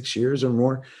 6 years or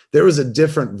more. There was a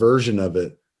different version of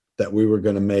it that we were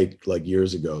going to make like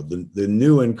years ago. The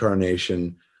new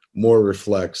incarnation more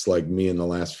reflects like me in the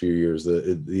last few years.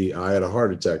 I had a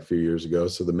heart attack a few years ago.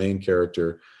 So the main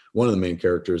character, one of the main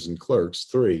characters in Clerks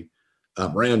 3,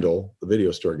 Randall, the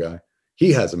video store guy,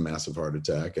 he has a massive heart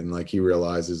attack. And like, he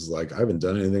realizes like, I haven't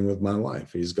done anything with my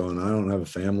life. He's going, I don't have a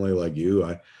family like you.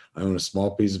 I own a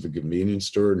small piece of a convenience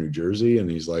store in New Jersey.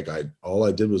 And he's like, all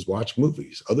I did was watch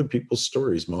movies, other people's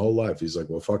stories my whole life. He's like,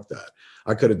 well, fuck that.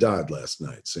 I could have died last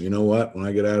night. So you know what? When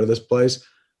I get out of this place,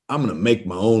 I'm going to make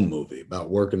my own movie about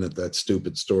working at that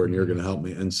stupid store, and you're going to help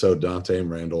me. And so Dante and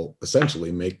Randall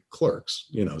essentially make Clerks,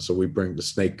 you know, so the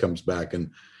snake comes back and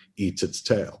eats its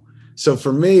tail. So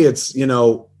for me, it's, you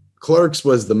know, Clerks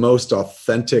was the most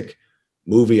authentic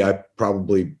movie I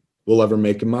probably will ever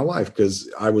make in my life,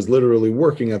 because I was literally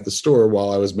working at the store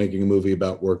while I was making a movie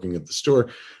about working at the store.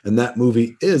 And that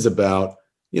movie is about,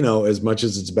 you know, as much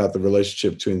as it's about the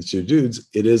relationship between the two dudes,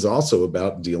 it is also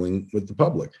about dealing with the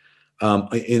public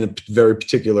in a very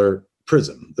particular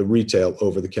prism, the retail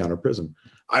over-the-counter prism.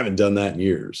 I haven't done that in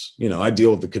years. You know, I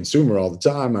deal with the consumer all the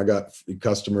time. I got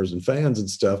customers and fans and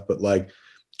stuff, but like,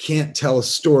 can't tell a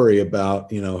story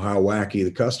about, you know, how wacky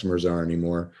the customers are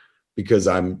anymore, because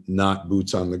I'm not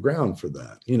boots on the ground for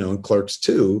that. You know, in Clerks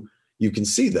 2, you can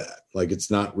see that. Like,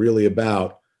 it's not really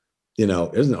about, you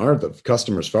know, aren't the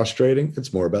customers frustrating?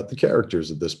 It's more about the characters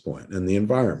at this point and the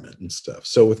environment and stuff.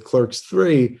 So with Clerks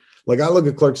 3, like, I look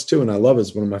at Clerks 2 and I love it.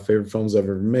 It's one of my favorite films I've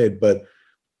ever made. But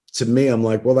to me, I'm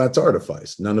like, well, that's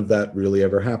artifice. None of that really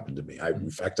ever happened to me.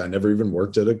 In fact, I never even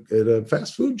worked at a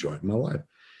fast food joint in my life.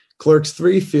 Clerks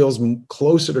 3 feels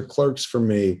closer to Clerks for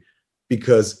me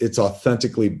because it's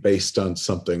authentically based on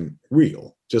something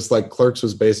real. Just like Clerks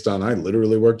was based on, I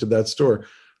literally worked at that store.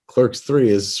 Clerks 3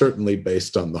 is certainly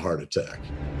based on the heart attack.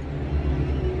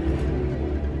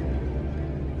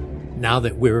 Now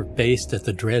that we're based at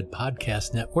the Dread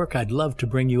Podcast Network, I'd love to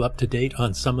bring you up to date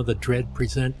on some of the Dread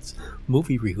Presents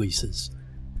movie releases.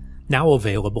 Now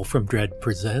available from Dread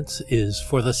Presents is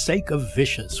For the Sake of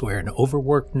Vicious, where an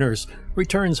overworked nurse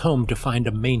returns home to find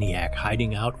a maniac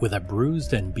hiding out with a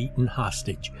bruised and beaten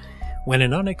hostage. When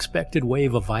an unexpected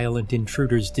wave of violent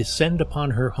intruders descend upon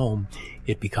her home,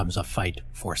 it becomes a fight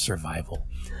for survival.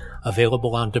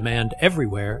 Available on demand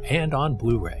everywhere and on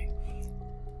Blu-ray.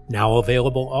 Now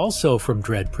available also from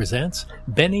Dread Presents,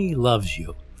 Benny Loves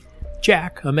You.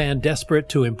 Jack, a man desperate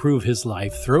to improve his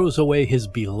life, throws away his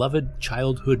beloved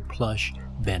childhood plush,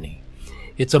 Benny.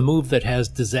 It's a move that has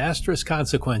disastrous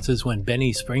consequences when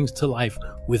Benny springs to life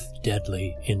with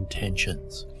deadly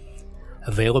intentions.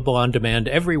 Available on demand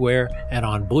everywhere and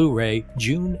on Blu-ray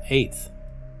June 8th.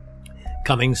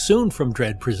 Coming soon from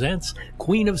Dread Presents,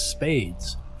 Queen of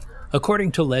Spades.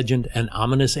 According to legend, an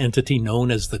ominous entity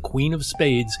known as the Queen of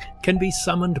Spades can be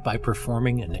summoned by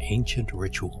performing an ancient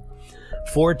ritual.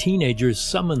 4 teenagers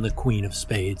summon the Queen of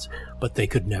Spades, but they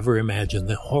could never imagine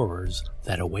the horrors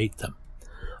that await them.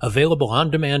 Available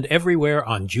on demand everywhere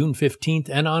on June 15th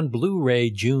and on Blu-ray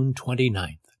June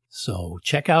 29th. So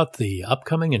check out the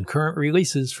upcoming and current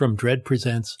releases from Dread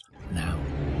Presents now.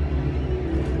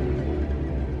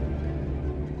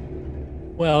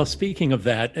 Well, speaking of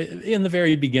that, in the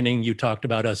very beginning, you talked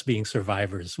about us being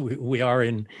survivors.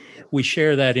 We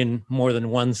share that in more than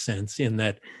one sense, in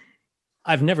that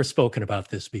I've never spoken about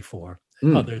this before,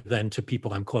 other than to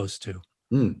people I'm close to.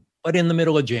 But in the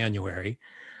middle of January,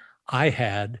 I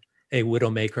had a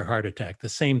widowmaker heart attack, the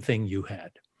same thing you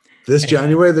had. This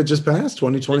January that just passed,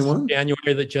 2021?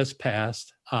 January that just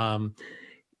passed.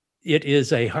 It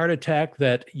is a heart attack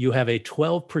that you have a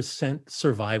 12%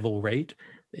 survival rate.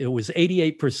 It was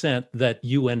 88% that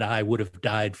you and I would have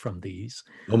died from these.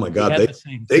 Oh my God.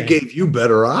 They gave you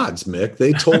better odds, Mick.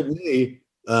 They told me,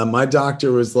 my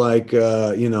doctor was like,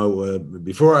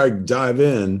 before I dive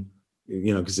in,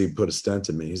 because he put a stent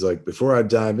in me. He's like, before I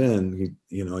dive in,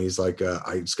 he's like,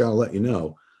 I just got to let you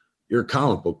know, you're a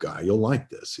comic book guy. You'll like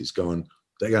this. He's going,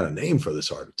 they got a name for this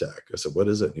heart attack. I said, what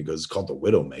is it? And he goes, it's called the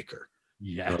Widowmaker.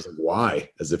 Yeah. And I was like, why?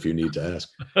 As if you need to ask.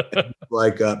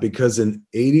 Because in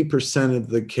 80% of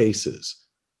the cases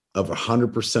of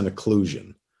 100%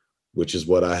 occlusion, which is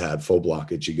what I had, full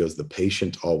blockage, he goes, the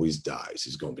patient always dies.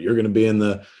 He's going, but you're going to be in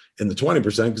the 20%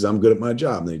 because I'm good at my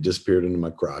job. And he disappeared into my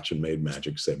crotch and made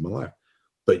magic, saved my life.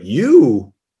 But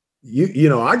you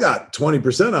I got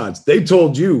 20% odds. They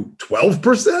told you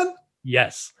 12%?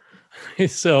 Yes.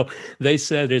 So they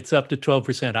said it's up to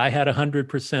 12%. I had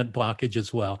 100% blockage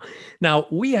as well. Now,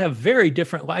 we have very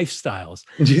different lifestyles.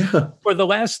 Yeah. For the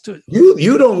last...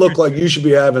 You don't look like you should be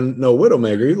having no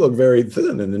widowmaker. You look very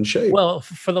thin and in shape. Well,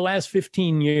 for the last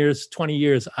 15 years, 20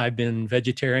 years, I've been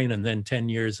vegetarian and then 10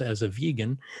 years as a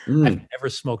vegan. I've never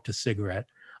smoked a cigarette.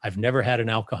 I've never had an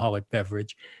alcoholic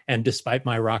beverage. And despite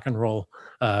my rock and roll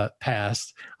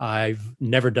past, I've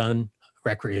never done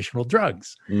recreational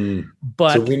drugs.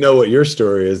 But so we know what your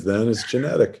story is then. It's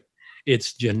genetic.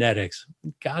 It's genetics.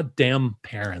 Goddamn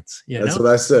parents. That's what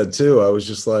I said too. I was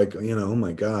just like, oh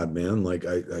my God, man. Like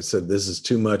I said, this is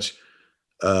too much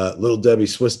Little Debbie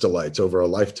Swiss delights over a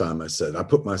lifetime. I said, I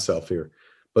put myself here.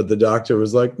 But the doctor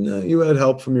was like, no, you had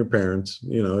help from your parents.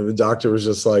 The doctor was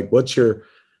just like,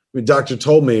 doctor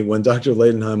told me when Dr.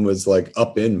 Leidenheim was like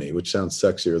up in me, which sounds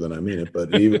sexier than I mean it, but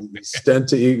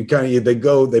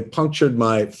they punctured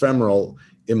my femoral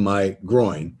in my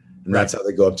groin, and that's how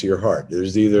they go up to your heart.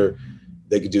 There's either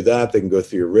they could do that, they can go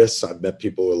through your wrists. I've met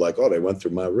people who are like, oh, they went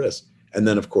through my wrist. And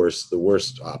then of course the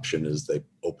worst option is they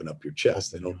open up your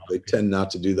chest. They tend not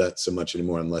to do that so much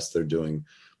anymore unless they're doing,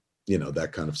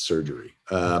 that kind of surgery.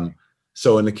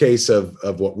 So in the case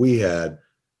of what we had,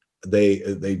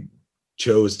 they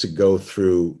chose to go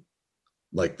through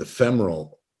like the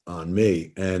femoral on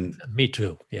me. And me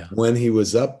too. Yeah. When he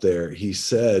was up there, he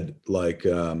said like,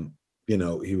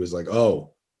 he was like,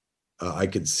 I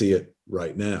could see it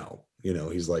right now.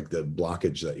 He's like the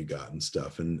blockage that you got and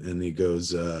stuff. And he goes,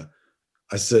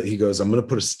 he goes, I'm going to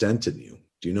put a stent in you.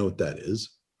 Do you know what that is?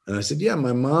 And I said, yeah,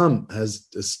 my mom has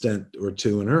a stent or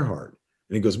two in her heart.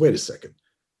 And he goes, wait a second.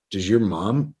 Does your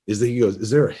mom, is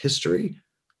there a history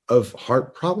of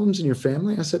heart problems in your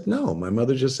family? I said, no, my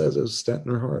mother just has a stent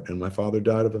in her heart, and my father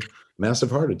died of a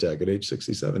massive heart attack at age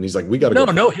 67. He's like, we got to go.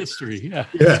 No history. Yeah.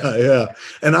 Yeah.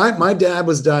 And my dad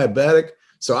was diabetic.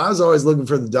 So I was always looking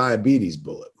for the diabetes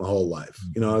bullet my whole life.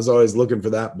 I was always looking for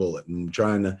that bullet and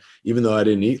trying to, even though I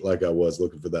didn't eat like I was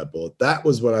looking for that bullet, that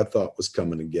was what I thought was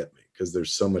coming to get me, because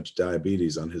there's so much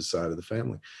diabetes on his side of the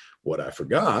family. What I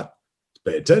forgot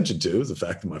pay attention to is the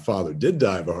fact that my father did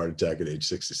die of a heart attack at age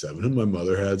 67, and my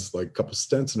mother has like a couple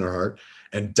stents in her heart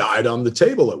and died on the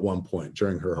table at one point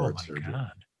during her heart surgery.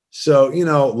 God. So,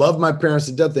 love my parents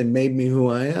to death. They made me who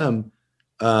I am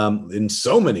in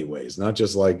so many ways, not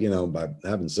just like, by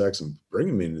having sex and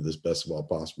bringing me into this best of all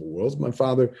possible worlds. My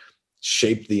father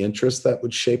shape the interest that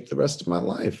would shape the rest of my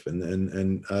life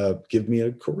and give me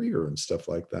a career and stuff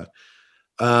like that.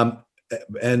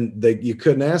 And you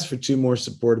couldn't ask for two more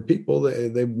supportive people.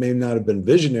 They may not have been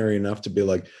visionary enough to be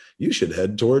like, you should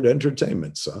head toward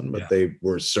entertainment, son, but they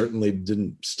were certainly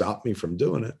didn't stop me from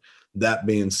doing it. That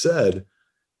being said,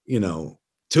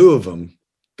 two of them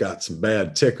got some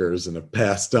bad tickers and have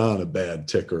passed on a bad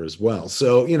ticker as well.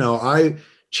 So, I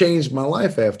changed my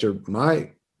life after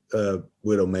my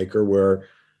Widowmaker, where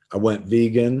I went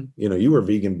vegan. You were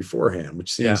vegan beforehand,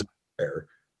 which seems rare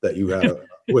that you had a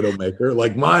Widowmaker.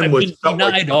 Like mine was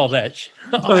denied all that.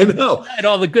 I know. Denied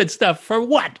all the good stuff for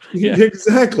what? Yeah.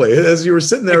 Exactly. As you were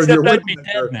sitting there, Except I'd be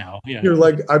dead now. Yeah. You're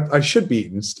like, I should be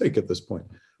eating steak at this point.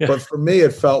 Yeah. But for me,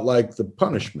 it felt like the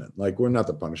punishment. Like, we're not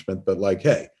the punishment, but like,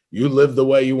 hey, you lived the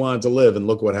way you wanted to live, and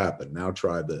look what happened. Now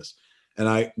try this. And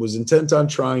I was intent on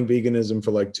trying veganism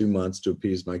for like 2 months to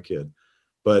appease my kid,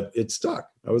 but it stuck.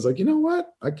 I was like, you know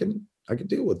what? I can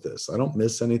deal with this. I don't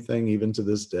miss anything even to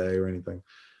this day or anything.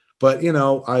 But,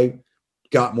 I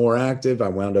got more active. I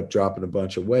wound up dropping a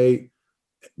bunch of weight,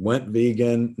 went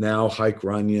vegan, now hike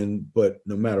Runyon. But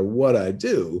no matter what I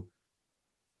do,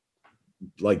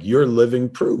 like, you're living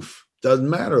proof. Doesn't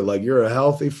matter. Like, you're a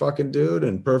healthy fucking dude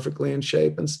and perfectly in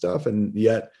shape and stuff. And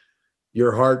yet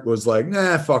your heart was like,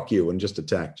 nah, fuck you, and just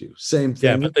attacked you. Same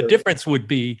thing. Yeah, but the difference would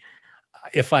be,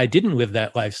 if I didn't live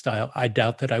that lifestyle, I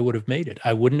doubt that I would have made it.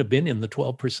 I wouldn't have been in the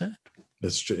 12%.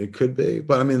 That's true. It could be.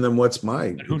 But I mean, then what's my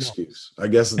excuse? I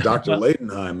guess Dr.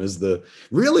 Leidenheim is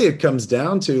really it comes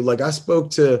down to, like, I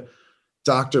spoke to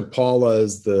Dr. Paula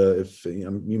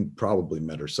you probably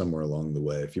met her somewhere along the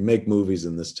way. If you make movies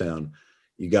in this town,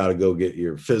 you got to go get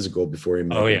your physical before you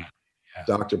make it. Yeah.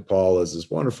 Dr. Paula is this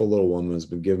wonderful little woman who's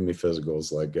been giving me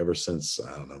physicals like ever since,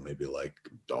 I don't know, maybe like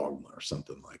Dogma or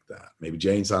something like that. Maybe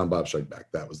Jay and Silent Bob Strike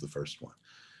Back. That was the first one.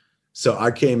 So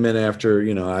I came in after,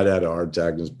 I'd had a heart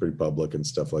attack. It was pretty public and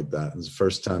stuff like that. It was the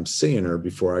first time seeing her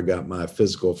before I got my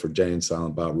physical for Jay and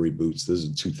Silent Bob reboots. This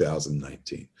is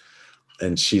 2019.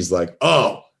 And she's like,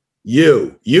 oh,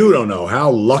 you don't know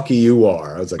how lucky you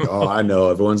are. I was like, oh, I know.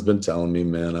 Everyone's been telling me,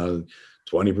 man, I was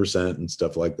 20% and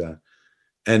stuff like that.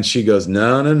 And she goes,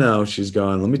 no. She's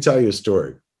going, let me tell you a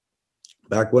story.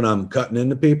 Back when I'm cutting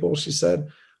into people, she said,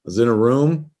 I was in a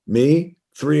room, me,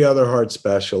 3 other heart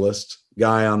specialists,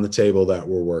 guy on the table that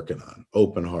we're working on,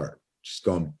 open heart. She's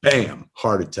going, bam,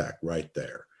 heart attack right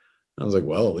there. I was like,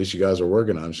 well, at least you guys are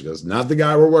working on it. She goes, not the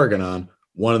guy we're working on.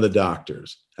 One of the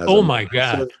doctors. Oh my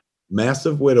God.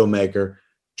 Massive Widowmaker,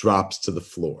 drops to the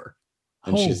floor.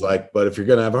 And she's like, but if you're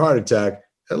going to have a heart attack,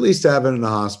 at least have it in the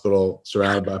hospital,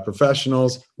 surrounded by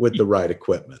professionals with the right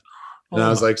equipment. And I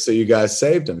was like, so you guys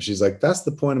saved him? She's like, that's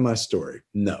the point of my story.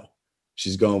 No.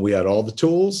 She's going, we had all the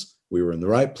tools, we were in the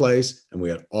right place, and we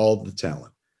had all the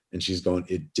talent. And she's going,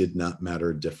 it did not matter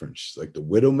a difference. She's like, the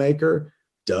Widowmaker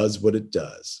does what it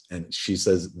does. And she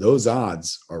says, those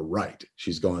odds are right.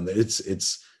 She's going,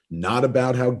 it's not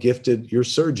about how gifted your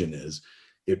surgeon is.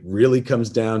 It really comes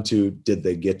down to, did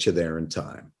they get you there in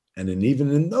time? And then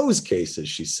even in those cases,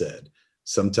 she said,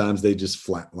 sometimes they just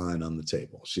flatline on the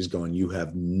table. She's going, you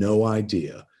have no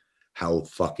idea how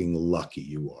fucking lucky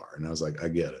you are. And I was like, I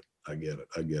get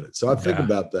it. So I think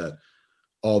about that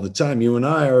all the time. You and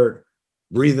I are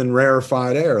breathing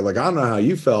rarefied air. Like, I don't know how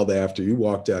you felt after you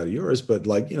walked out of yours, but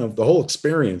like, the whole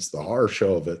experience, the horror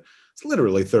show of it, it's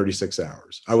literally 36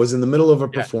 hours. I was in the middle of a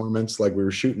performance, like we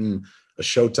were shooting a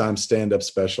Showtime stand-up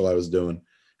special I was doing.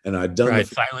 And I'd done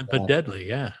Silent but Deadly,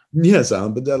 yeah. Yeah,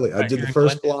 Silent but Deadly. I did the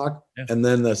first block, and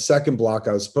then the second block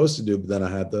I was supposed to do, but then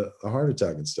I had the heart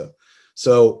attack and stuff.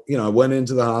 So, I went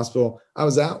into the hospital. I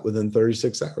was out within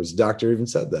 36 hours. The doctor even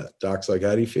said that. Doc's like,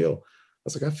 how do you feel? I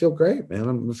was like, I feel great, man.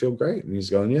 I'm going to feel great. And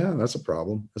he's going, yeah, that's a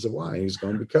problem. I said, why? He's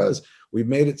going, because we've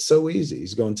made it so easy.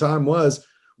 He's going, time was,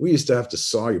 we used to have to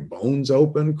saw your bones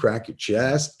open, crack your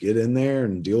chest, get in there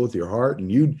and deal with your heart.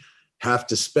 And you'd have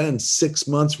to spend 6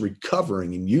 months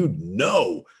recovering, and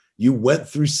you went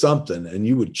through something and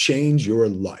you would change your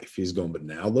life. He's going, but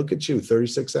now look at you,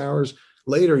 36 hours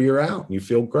later, you're out and you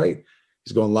feel great.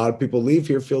 He's going, a lot of people leave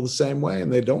here, feel the same way,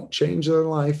 and they don't change their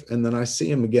life. And then I see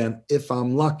him again, if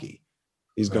I'm lucky.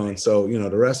 He's going, so,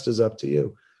 the rest is up to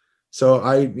you. So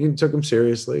I took him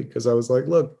seriously, because I was like,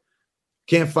 look,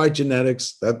 can't fight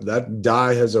genetics. That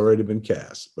die has already been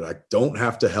cast, but I don't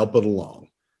have to help it along.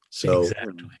 So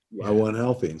I went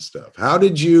healthy and stuff. How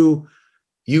did you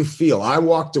feel? I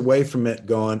walked away from it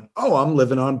going, oh, I'm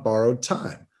living on borrowed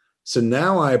time. So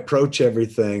now I approach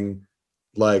everything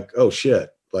like, oh shit,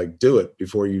 like do it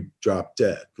before you drop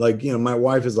dead. Like, my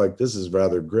wife is like, this is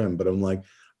rather grim, but I'm like,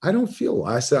 I don't feel,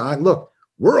 I said, look,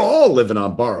 we're all living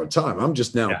on borrowed time. I'm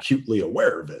just now Yeah. acutely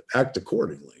aware of it, act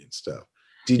accordingly and stuff.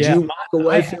 Did Yeah, you walk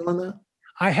away feeling that?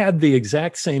 I had the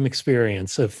exact same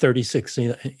experience of 36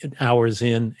 hours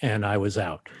in and I was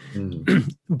out.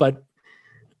 But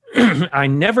I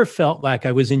never felt like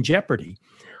I was in jeopardy.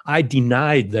 I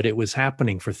denied that it was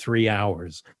happening for 3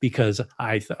 hours because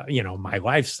I thought, my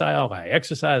lifestyle, I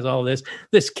exercise, all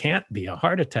this can't be a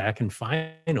heart attack. And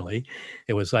finally,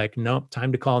 it was like, nope,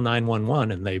 time to call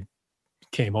 911. And they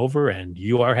came over and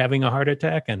you are having a heart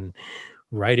attack and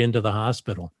right into the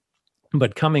hospital.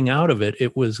 But coming out of it,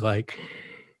 it was like,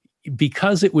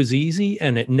 because it was easy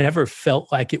and it never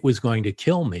felt like it was going to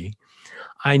kill me,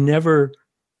 I never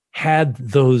had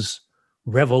those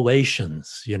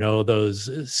revelations,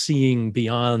 those seeing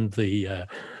beyond the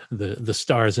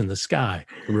stars in the sky.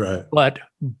 Right.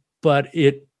 But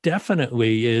it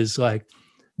definitely is like,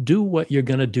 do what you're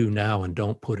going to do now and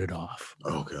don't put it off.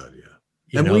 Oh God.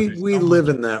 Yeah. And we live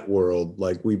in that world.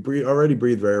 Like we already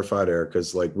breathe rarefied air.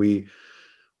 Cause like we're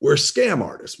scam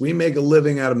artists. We make a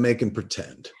living out of making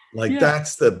pretend. Like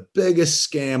that's the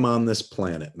biggest scam on this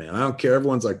planet, man. I don't care.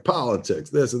 Everyone's like politics,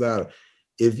 this or that.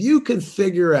 If you can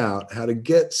figure out how to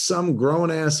get some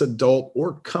grown-ass adult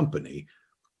or company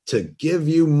to give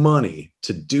you money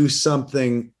to do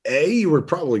something, A, you were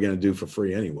probably going to do for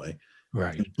free anyway.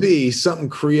 Right. And B, something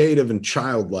creative and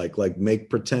childlike, like make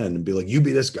pretend and be like, you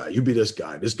be this guy, you be this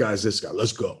guy, this guy's this guy,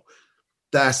 let's go.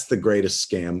 That's the greatest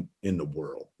scam in the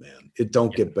world, man. It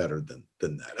don't get better than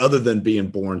that, other than being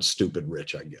born stupid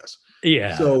rich, I guess.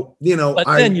 Yeah. So,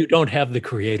 but then you don't have the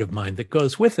creative mind that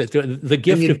goes with it. The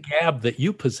gift of gab that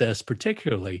you possess,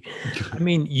 particularly. I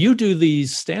mean, you do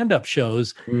these stand-up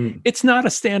shows. It's not a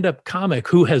stand-up comic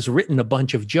who has written a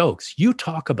bunch of jokes. You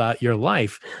talk about your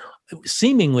life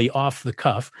seemingly off the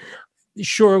cuff.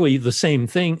 Surely the same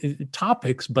thing,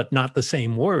 topics, but not the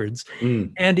same words.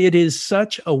 And it is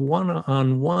such a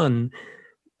one-on-one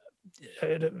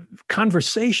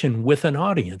conversation with an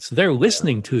audience. They're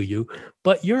listening to you,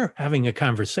 but you're having a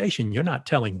conversation. You're not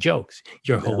telling jokes.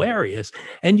 You're hilarious.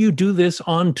 And you do this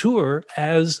on tour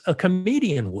as a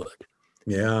comedian would.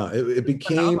 Yeah, it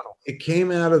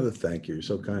came out of the, thank you, you're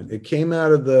so kind. It came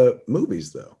out of the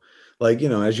movies though. Like,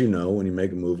 as you know, when you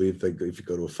make a movie, if you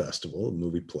go to a festival, a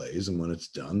movie plays, and when it's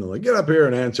done, they're like, get up here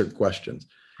and answer questions.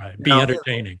 Right. Be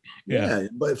entertaining. Yeah.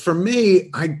 But for me,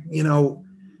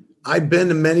 I've been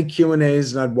to many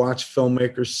Q&As and I'd watch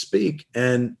filmmakers speak.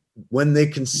 And when they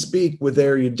can speak with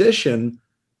erudition,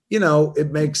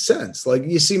 it makes sense. Like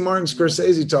you see Martin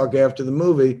Scorsese talk after the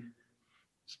movie.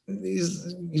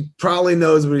 He probably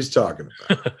knows what he's talking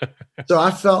about. So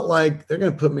I felt like they're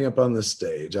going to put me up on the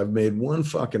stage. I've made one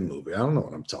fucking movie. I don't know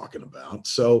what I'm talking about.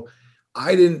 So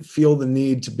I didn't feel the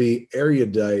need to be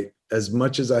erudite as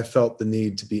much as I felt the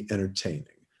need to be entertaining.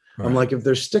 Right. I'm like, if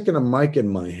they're sticking a mic in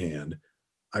my hand,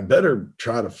 I better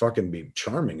try to fucking be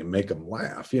charming and make them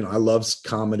laugh. I love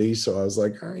comedy. So I was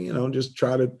like, just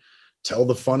try to tell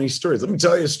the funny stories. Let me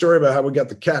tell you a story about how we got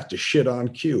the cat to shit on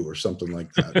cue or something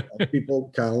like that.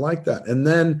 People kind of like that. And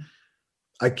then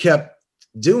I kept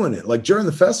doing it. Like during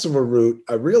the festival route,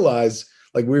 I realized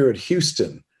like we were at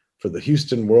Houston for the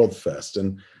Houston World Fest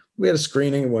and we had a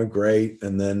screening, it went great.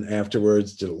 And then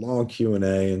afterwards did a long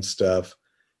Q&A and stuff.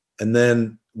 And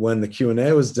then when the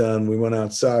Q&A was done, we went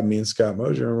outside, me and Scott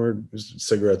Mosier, and we're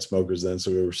cigarette smokers then. So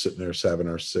we were sitting there having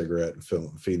our cigarette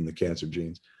and feeding the cancer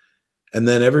genes. And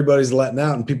then everybody's letting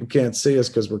out and people can't see us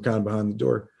because we're kind of behind the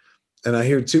door. And I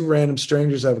hear two random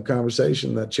strangers have a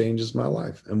conversation that changes my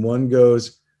life. And one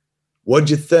goes, what'd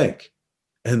you think?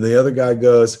 And the other guy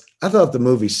goes, I thought the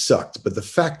movie sucked, but the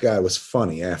fat guy was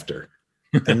funny after.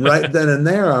 And right then and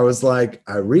there, I was like,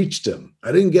 I reached him.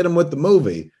 I didn't get him with the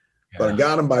movie, but I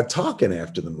got him by talking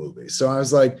after the movie. So I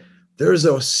was like, there's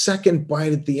a second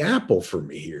bite at the apple for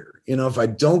me here. If I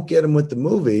don't get him with the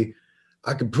movie,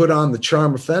 I could put on the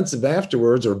charm offensive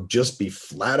afterwards or just be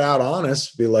flat out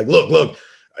honest, be like, look,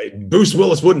 Bruce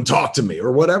Willis wouldn't talk to me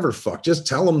or whatever. Fuck, just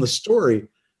tell them the story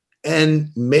and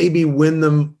maybe win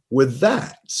them with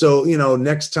that. So,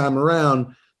 next time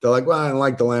around, they're like, well, I didn't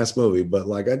like the last movie, but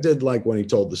like I did like when he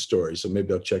told the story. So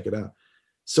maybe I'll check it out.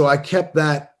 So I kept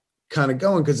that kind of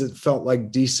going because it felt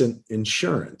like decent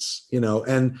insurance,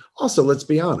 and also let's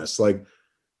be honest, like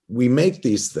we make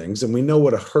these things and we know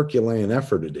what a Herculean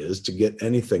effort it is to get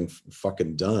anything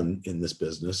fucking done in this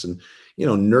business. And,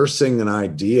 nursing an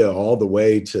idea all the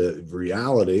way to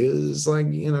reality is like,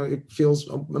 it feels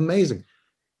amazing.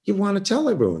 You want to tell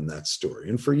everyone that story.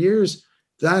 And for years,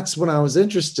 that's what I was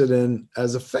interested in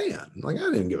as a fan. Like, I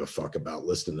didn't give a fuck about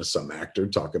listening to some actor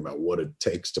talk about what it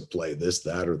takes to play this,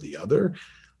 that, or the other.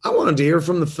 I wanted to hear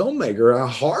from the filmmaker how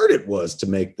hard it was to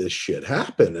make this shit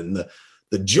happen and the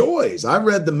the joys. I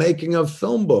read the making of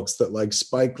film books that like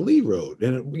Spike Lee wrote.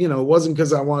 And, it wasn't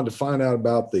because I wanted to find out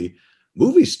about the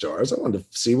movie stars. I wanted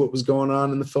to see what was going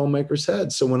on in the filmmaker's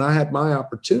head. So when I had my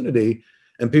opportunity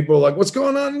and people were like, what's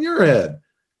going on in your head?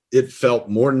 It felt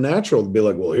more natural to be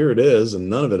like, well, here it is. And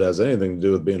none of it has anything to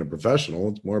do with being a professional.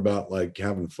 It's more about like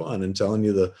having fun and telling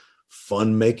you the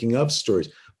fun making of stories.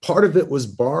 Part of it was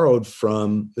borrowed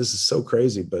from, this is so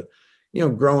crazy, but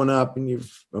growing up, and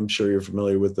I'm sure you're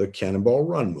familiar with the Cannonball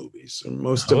Run movies, and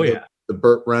most of the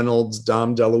Burt Reynolds,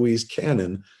 Dom DeLuise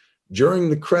canon, during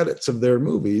the credits of their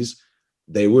movies,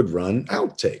 they would run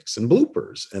outtakes and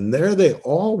bloopers. And there they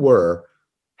all were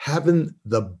having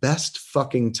the best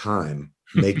fucking time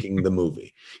making the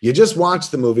movie. You just watch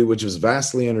the movie, which was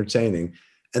vastly entertaining.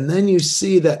 And then you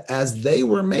see that as they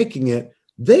were making it,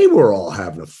 they were all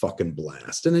having a fucking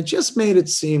blast. And it just made it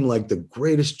seem like the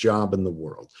greatest job in the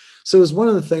world. So it was one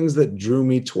of the things that drew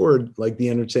me toward like the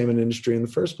entertainment industry in the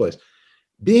first place.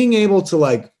 Being able to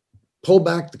like pull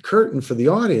back the curtain for the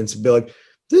audience and be like,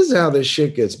 this is how this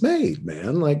shit gets made,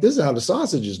 man. Like, this is how the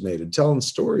sausage is made, and telling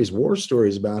stories, war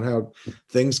stories about how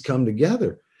things come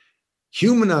together.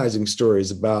 Humanizing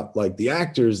stories about like the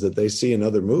actors that they see in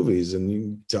other movies, and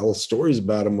you tell stories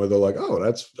about them where they're like, oh,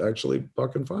 that's actually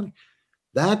fucking funny.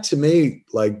 That to me,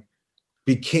 like,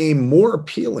 became more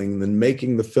appealing than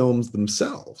making the films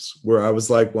themselves, where I was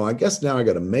like, well, I guess now I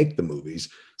got to make the movies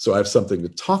so I have something to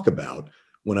talk about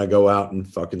when I go out and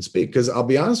fucking speak. Because I'll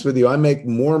be honest with you, I make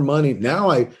more money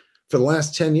now. For the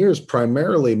last 10 years,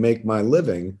 primarily make my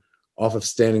living off of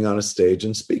standing on a stage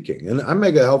and speaking. And I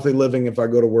make a healthy living if I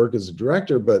go to work as a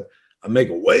director, but I make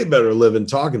a way better living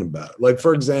talking about it. Like,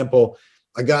 for example,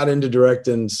 I got into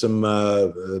directing some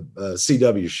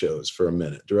CW shows for a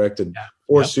minute, directed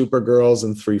 4 Supergirls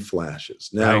and 3 Flashes.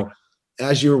 Now,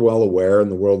 as you're well aware in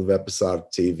the world of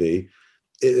episodic TV,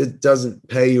 it doesn't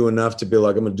pay you enough to be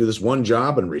like, I'm going to do this one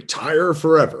job and retire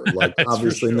forever. Like,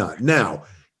 obviously not. Now,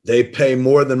 they pay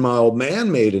more than my old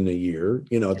man made in a year,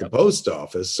 at the post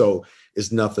office. So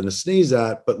it's nothing to sneeze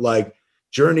at. But like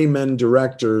journeymen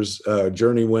directors,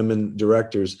 journeywomen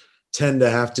directors tend to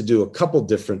have to do a couple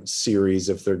different series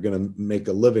if they're going to make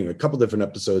a living, a couple different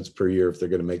episodes per year if they're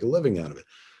going to make a living out of it.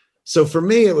 So for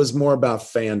me, it was more about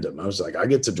fandom. I was like, I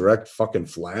get to direct fucking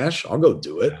Flash. I'll go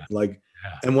do it.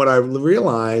 And what I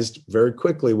realized very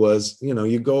quickly was,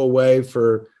 you go away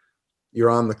you're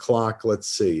on the clock. Let's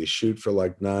see, you shoot for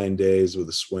like 9 days with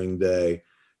a swing day,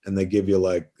 and they give you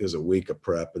there's a week of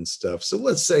prep and stuff. So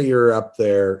let's say you're up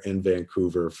there in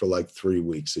Vancouver for like 3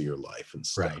 weeks of your life and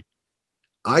stuff. Right.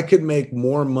 I could make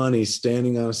more money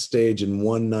standing on a stage in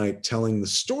one night telling the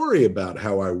story about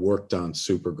how I worked on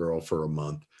Supergirl for a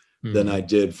month than I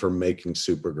did for making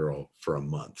Supergirl for a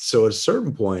month. So at a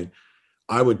certain point,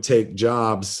 I would take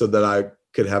jobs so that I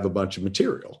could have a bunch of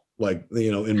material,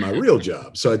 in my real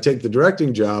job. So I take the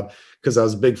directing job because I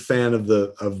was a big fan of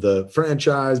the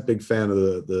franchise, big fan of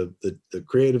the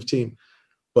creative team.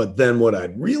 But then what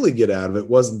I'd really get out of it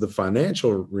wasn't the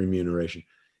financial remuneration.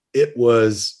 It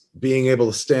was being able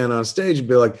to stand on stage and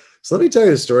be like, so let me tell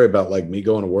you a story about like me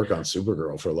going to work on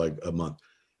Supergirl for like a month,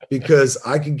 because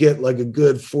I could get like a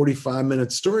good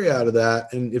 45-minute story out of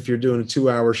that. And if you're doing a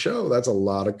 2-hour show, that's a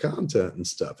lot of content and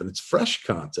stuff. And it's fresh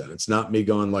content. It's not me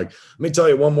going like, let me tell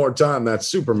you one more time that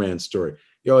Superman story.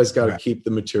 You always got to keep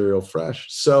the material fresh.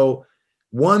 So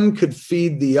one could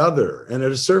feed the other. And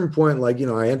at a certain point,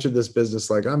 I entered this business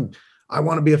like I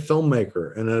want to be a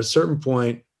filmmaker. And at a certain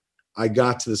point, I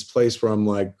got to this place where I'm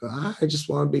like, I just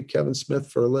want to be Kevin Smith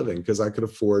for a living because I could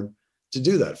afford to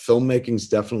do that. Filmmaking is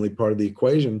definitely part of the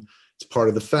equation. It's part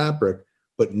of the fabric,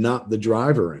 but not the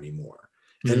driver anymore.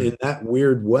 Mm-hmm. And in that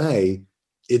weird way,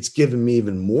 it's given me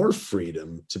even more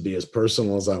freedom to be as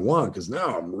personal as I want. Because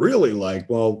now I'm really like,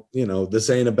 well, this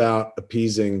ain't about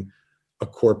appeasing a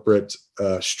corporate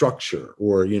structure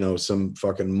or, some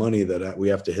fucking money that we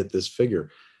have to hit this figure.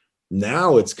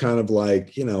 Now it's kind of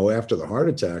like, after the heart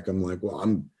attack, I'm like, well,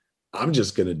 I'm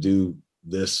just going to do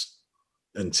this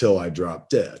until I drop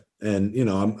dead. And,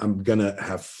 I'm going to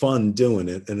have fun doing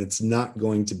it. And it's not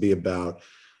going to be about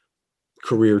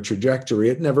career trajectory.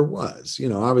 It never was.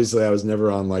 Obviously I was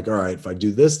never on like, all right, if I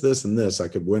do this, this, and this, I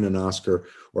could win an Oscar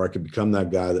or I could become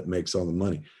that guy that makes all the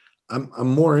money. I'm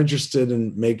more interested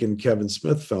in making Kevin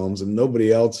Smith films, and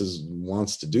nobody else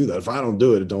wants to do that. If I don't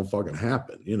do it, it don't fucking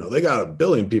happen. They got 1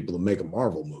 billion people to make a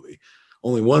Marvel movie.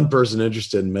 Only one person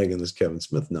interested in making this Kevin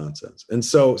Smith nonsense. And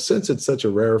so since it's such a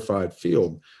rarefied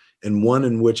field and one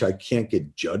in which I can't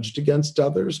get judged against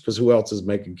others, because who else is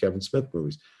making Kevin Smith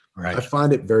movies? Right. I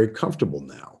find it very comfortable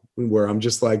now where I'm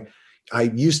just like, I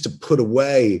used to put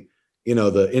away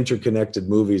the interconnected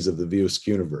movies of the Views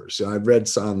universe. And I read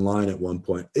online at one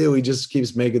point, ew, he just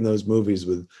keeps making those movies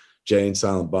with Jay and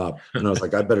Silent Bob. And I was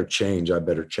like, I better change.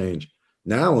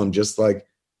 Now I'm just like,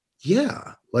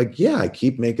 yeah, I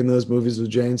keep making those movies with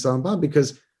Jay and Silent Bob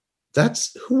because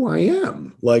that's who I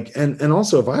am. Like, and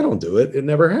also if I don't do it, it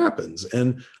never happens.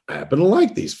 And I happen to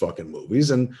like these fucking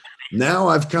movies. And now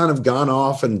I've kind of gone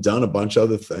off and done a bunch of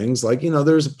other things. Like,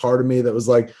 there's a part of me that was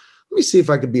like, let me see if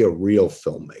I could be a real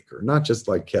filmmaker, not just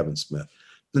like Kevin Smith.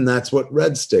 And that's what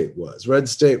Red State was. Red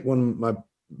State, one of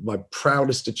my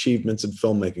proudest achievements in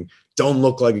filmmaking, don't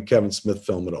look like a Kevin Smith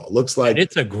film at all. Looks like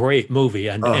it's a great movie,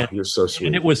 and you're so sweet.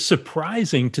 And it was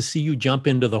surprising to see you jump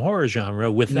into the horror genre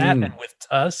with that, and with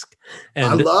Tusk, and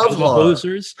I love Yoga horror.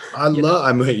 Hosers.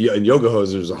 And Yoga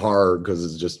Hosers is a horror because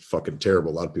it's just fucking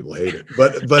terrible. A lot of people hate it,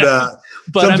 but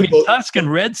I mean, Tusk and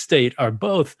Red State are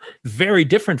both very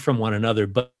different from one another,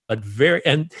 but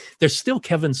and they're still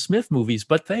Kevin Smith movies,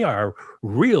 but they are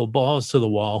real balls to the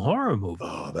wall horror movies.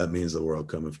 Oh, that means the world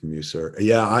coming from you, sir.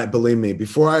 Yeah, believe me,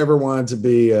 before I ever wanted to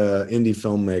be an indie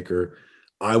filmmaker,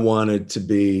 I wanted to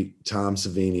be Tom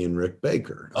Savini and Rick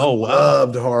Baker. Oh, wow. I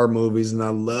loved horror movies, and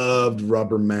I loved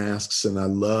rubber masks, and I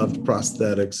loved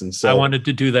prosthetics. And so I wanted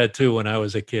to do that too when I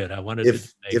was a kid. I wanted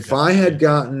if I had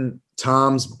gotten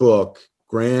Tom's book,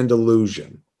 Grand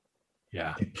Illusion,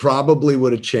 yeah, it probably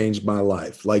would have changed my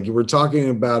life. Like, you were talking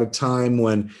about a time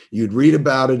when you'd read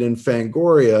about it in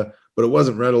Fangoria, but it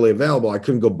wasn't readily available. I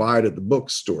couldn't go buy it at the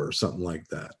bookstore or something like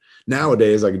that.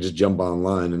 Nowadays, I could just jump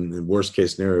online and in worst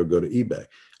case scenario, go to eBay.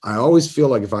 I always feel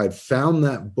like if I had found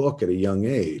that book at a young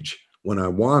age when I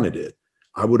wanted it,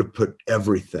 I would have put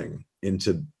everything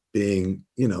into being,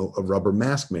 a rubber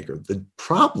mask maker. The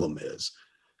problem is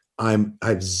I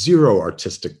have zero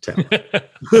artistic talent.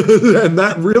 And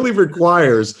that really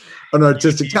requires an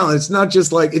artistic talent. It's not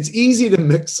just like, it's easy to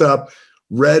mix up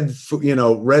red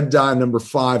dye number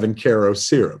 5 and Caro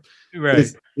syrup. Right.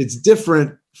 It's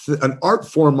different, an art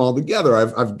form altogether.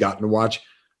 I've gotten to watch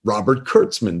Robert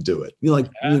Kurtzman do it.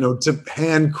 To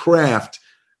handcraft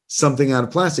something out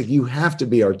of plastic, you have to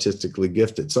be artistically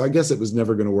gifted. So I guess it was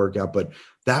never going to work out, but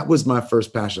that was my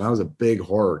first passion. I was a big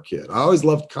horror kid. I always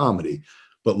loved comedy,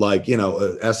 but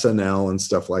SNL and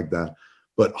stuff like that.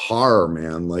 But horror,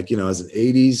 man, as an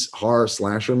 80s horror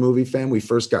slasher movie fan, we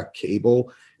first got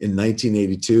cable in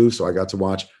 1982. So I got to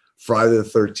watch Friday the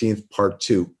 13th Part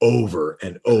 2 over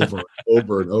and over and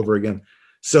over and over again.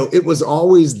 So it was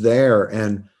always there.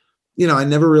 And, I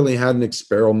never really had an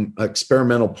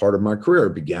experimental part of my career.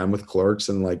 It began with Clerks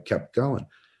and kept going.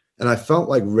 And I felt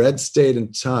like Red State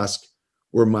and Tusk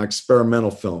were my experimental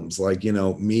films,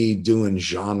 me doing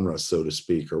genre, so to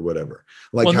speak, or whatever.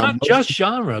 Well, not just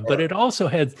genre, but it also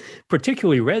had,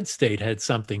 particularly Red State, had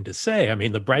something to say. I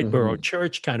mean, the Brightboro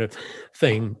Church kind of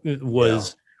thing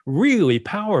was really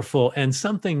powerful and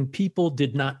something people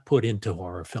did not put into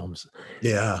horror films.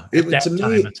 Yeah,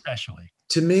 especially.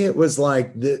 To me, it was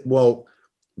like,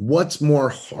 what's more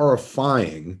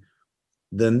horrifying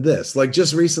than this? Like,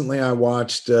 just recently, I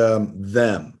watched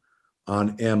Them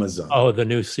on Amazon. Oh, the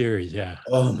new series, yeah.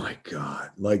 Oh my God.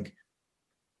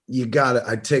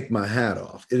 I take my hat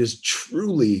off. It is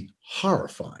truly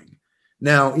horrifying.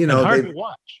 Now, hard to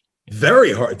watch.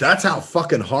 Very hard. That's how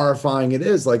fucking horrifying it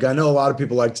is. I know a lot of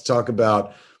people like to talk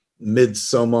about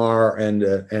Midsommar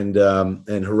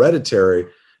and Hereditary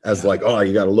as you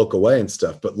got to look away and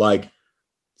stuff. But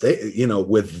they,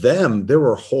 with Them, there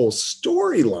were whole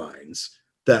storylines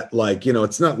that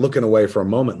it's not looking away for a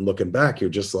moment and looking back. You're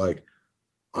just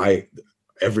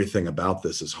everything about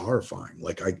this is horrifying.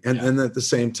 And at the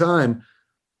same time,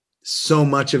 so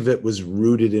much of it was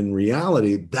rooted in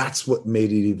reality. That's what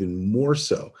made it even more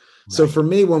so. Right. So for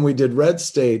me, when we did Red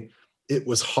State, it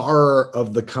was horror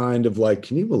of the kind of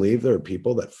can you believe there are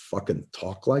people that fucking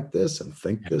talk like this and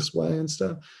think this way and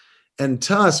stuff? And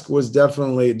Tusk was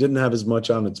definitely, it didn't have as much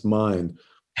on its mind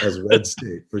as Red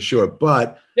State for sure.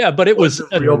 But it was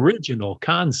an original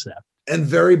concept. And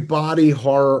very body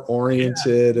horror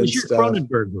oriented and your stuff.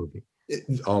 Cronenberg movie.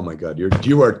 Oh my God,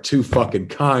 you are too fucking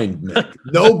kind, Mick.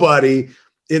 Nobody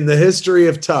in the history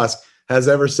of Tusk has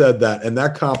ever said that, and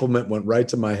that compliment went right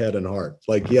to my head and heart.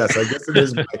 Yes, I guess it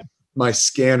is my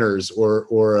Scanners, or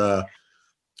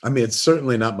it's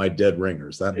certainly not my Dead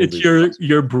Ringers. That it's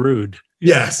your Brood.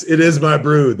 Yes, it is my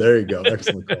Brood. There you go.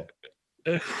 Excellent call.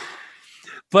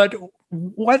 But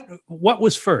what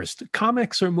was first,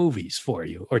 comics or movies for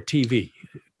you, or TV?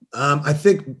 I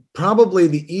think probably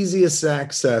the easiest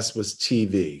access was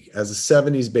TV. As a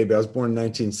 70s baby, I was born in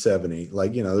 1970.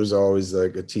 There's always a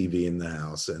TV in the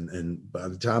house. And by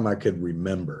the time I could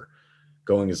remember,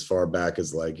 going as far back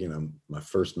as my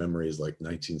first memory is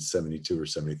 1972 or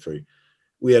 73.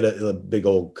 we had a big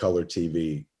old color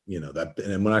TV, that,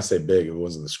 and when I say big, it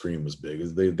wasn't the screen was big.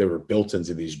 They were built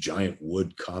into these giant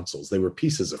wood consoles. They were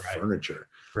pieces of furniture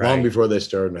long before they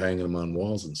started hanging them on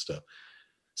walls and stuff.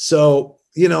 So,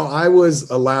 I was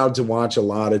allowed to watch a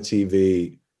lot of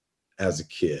TV as a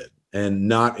kid and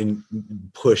not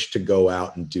pushed to go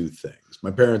out and do things.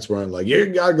 My parents weren't like, you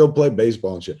got to go play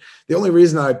baseball and shit. The only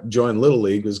reason I joined Little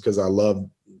League was because I loved,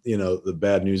 the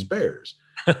Bad News Bears.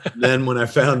 Then when I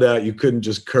found out you couldn't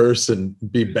just curse and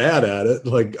be bad at it,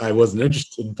 like I wasn't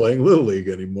interested in playing Little League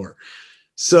anymore.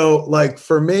 So like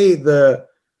for me, the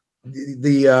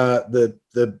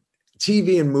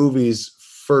TV and movies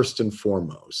first and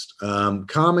foremost.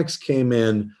 Comics came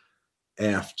in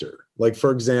after. Like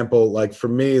for example, like for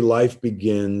me, life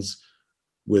begins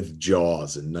with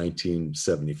Jaws in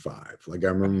 1975. Like I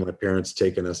remember my parents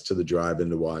taking us to the drive-in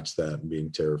to watch that and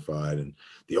being terrified. And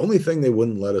the only thing they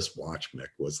wouldn't let us watch, Mick,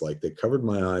 was like they covered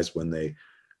my eyes when they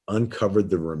uncovered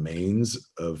the remains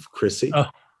of Chrissy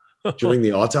during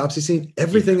the autopsy scene.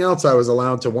 Everything else I was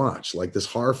allowed to watch, like this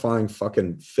horrifying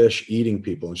fucking fish eating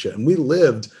people and shit. And we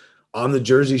lived on the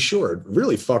Jersey Shore. It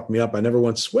really fucked me up. I never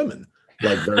went swimming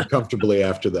like very comfortably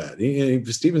after that.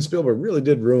 Steven Spielberg really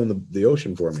did ruin the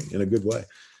ocean for me in a good way.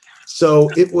 So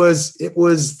it was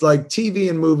like TV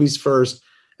and movies first,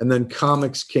 and then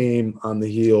comics came on the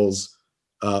heels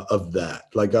of that.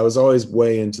 Like I was always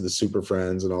way into the Super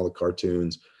Friends and all the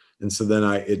cartoons. And so then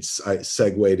I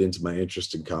segued into my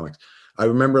interest in comics. I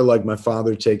remember like my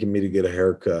father taking me to get a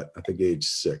haircut. I think age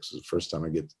 6 was the first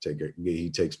time he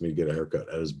takes me to get a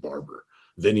haircut at his barber,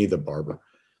 Vinny the barber.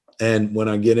 And when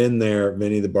I get in there,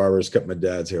 Vinny the barber has cut my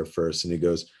dad's hair first. And he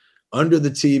goes, under the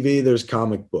TV, there's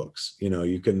comic books.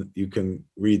 You can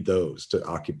read those to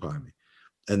occupy me.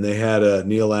 And they had a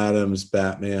Neil Adams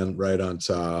Batman right on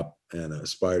top and a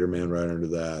Spider-Man right under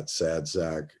that, Sad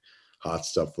Sack, Hot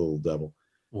Stuff, Little Devil.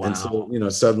 Wow. And so,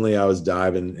 suddenly I was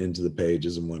diving into the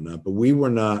pages and whatnot, but we were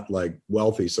not like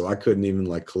wealthy. So I couldn't even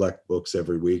like collect books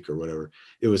every week or whatever.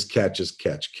 It was catch as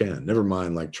catch can. Never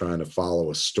mind like trying to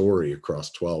follow a story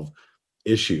across 12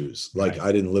 issues. Like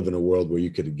I didn't live in a world where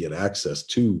you could get access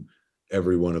to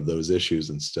every one of those issues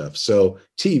and stuff. So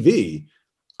TV,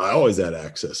 I always had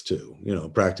access to,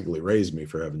 practically raised me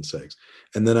for heaven's sakes.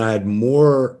 And then I had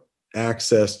more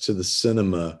access to the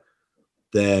cinema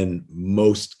than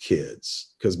most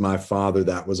kids, because my father,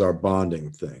 that was our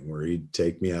bonding thing, where he'd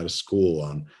take me out of school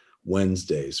on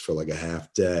Wednesdays for like a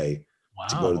half day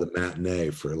to go to the matinee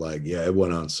for like, it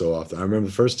went on so often. I remember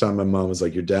the first time my mom was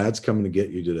like, your dad's coming to get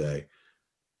you today.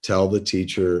 Tell the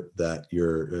teacher that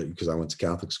because I went to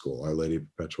Catholic school, Our Lady of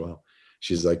Perpetual.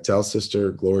 She's like, tell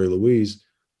Sister Gloria Louise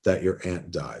that your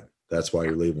aunt died. That's why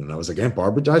you're leaving. And I was like, Aunt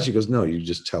Barbara died? She goes, no, you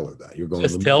just tell her that. You're going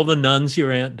just tell the nuns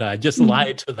your aunt died. Just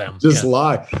lie to them. Just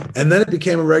lie. And then it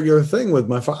became a regular thing with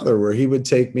my father, where he would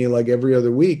take me like every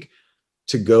other week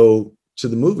to go to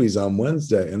the movies on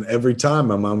Wednesday. And every time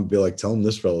my mom would be like, tell him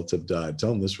this relative died.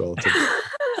 Tell him this relative died.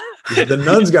 The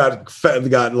nuns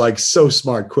got like so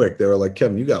smart quick. They were like,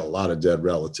 Kevin, you got a lot of dead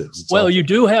relatives. Well, you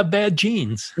do have bad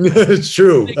genes. It's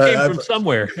true. They came from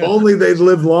somewhere. If only they'd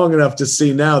lived long enough to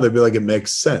see now, they'd be like, it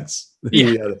makes sense.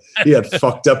 Yeah. He had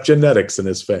fucked up genetics in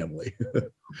his family.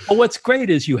 Well, what's great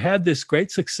is you had this great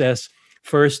success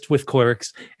first with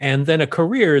Clerks, and then a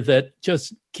career that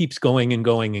just keeps going and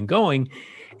going and going,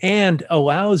 and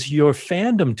allows your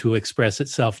fandom to express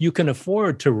itself. You can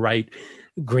afford to write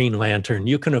Green Lantern.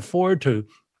 You can afford to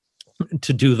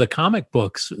do the comic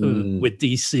books with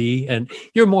DC, and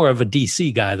you're more of a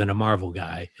DC guy than a Marvel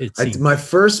guy. My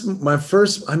first,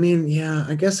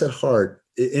 I guess at heart,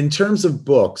 in terms of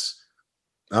books,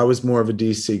 I was more of a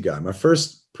DC guy. My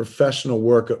first professional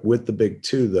work with the big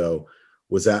two, though,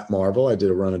 was at Marvel. I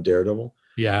did a run of Daredevil.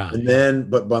 Yeah. And then,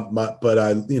 but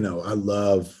I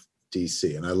love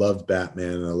DC, and I loved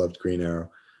Batman, and I loved Green Arrow.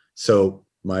 So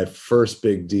my first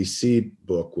big DC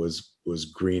book was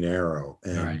Green Arrow.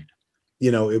 And,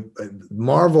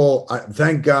 Marvel,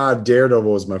 thank God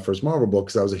Daredevil was my first Marvel book,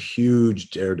 because I was a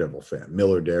huge Daredevil fan,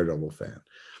 Miller Daredevil fan.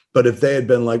 But if they had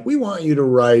been like, we want you to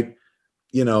write,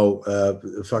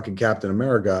 fucking Captain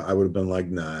America, I would have been like,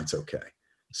 nah, it's okay.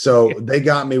 So they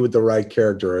got me with the right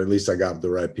character, or at least I got with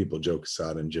the right people, Joe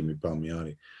Quesada and Jimmy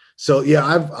Palmiotti. So yeah,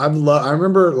 I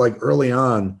remember like early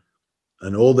on,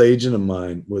 an old agent of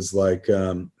mine was like,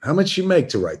 how much you make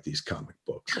to write these comic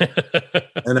books?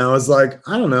 And I was like,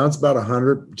 I don't know. It's about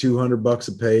 $100-200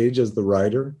 a page as the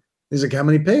writer. He's like, how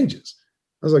many pages?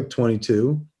 I was like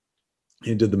 22.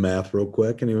 He did the math real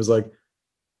quick. And he was like,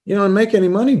 I don't make any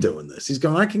money doing this. He's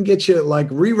going, I can get you like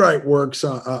rewrite works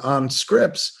on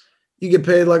scripts. You get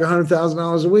paid like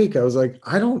 $100,000 a week. I was like,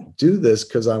 I don't do this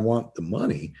because I want the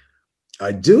money.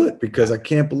 I do it because I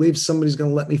can't believe somebody's going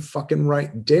to let me fucking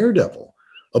write Daredevil,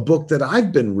 a book that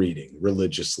I've been reading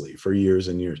religiously for years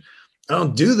and years. I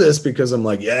don't do this because I'm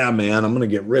like, yeah, man, I'm going to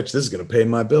get rich. This is going to pay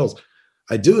my bills.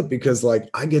 I do it because like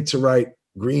I get to write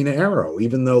Green Arrow,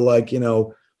 even though like,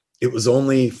 it was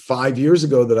only 5 years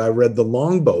ago that I read The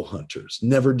Longbow Hunters.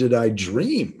 Never did I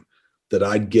dream that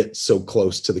I'd get so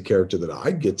close to the character that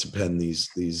I'd get to pen these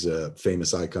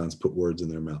famous icons, put words in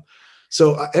their mouth.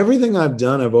 So everything I've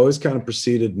done, I've always kind of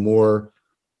proceeded more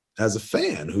as a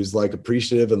fan who's like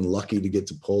appreciative and lucky to get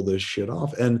to pull this shit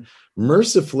off. And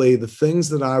mercifully, the things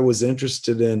that I was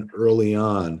interested in early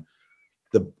on,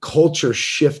 the culture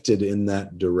shifted in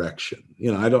that direction.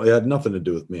 It had nothing to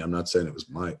do with me. I'm not saying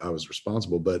I was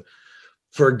responsible, but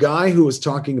for a guy who was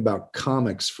talking about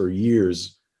comics for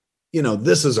years,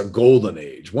 this is a golden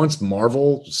age. Once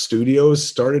Marvel Studios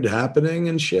started happening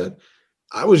and shit,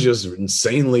 I was just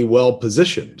insanely well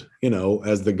positioned,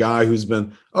 as the guy he's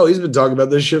been talking about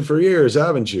this shit for years,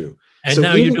 haven't you? And so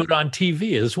now you do it on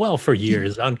TV as well for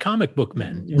years on Comic Book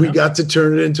Men. We got to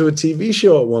turn it into a TV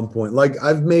show at one point. Like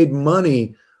I've made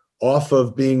money off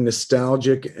of being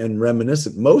nostalgic and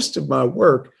reminiscent. Most of my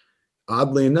work,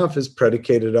 oddly enough, is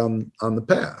predicated on the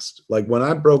past. Like when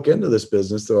I broke into this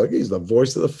business, they're like, he's the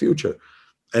voice of the future.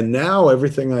 And now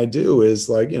everything I do is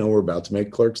like, we're about to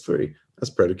make Clerks 3.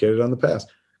 That's predicated on the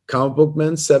past. Comic Book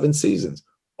Men, 7 seasons.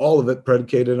 All of it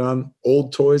predicated on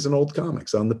old toys and old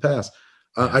comics, on the past.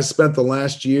 I spent the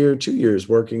last 2 years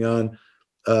working on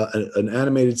an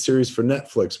animated series for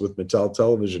Netflix with Mattel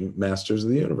Television, Masters of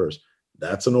the Universe.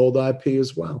 That's an old IP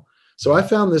as well. So I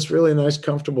found this really nice,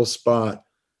 comfortable spot.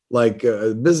 Like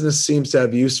business seems to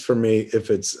have use for me if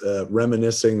it's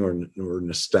reminiscing or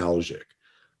nostalgic.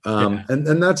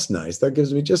 And that's nice. That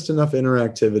gives me just enough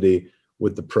interactivity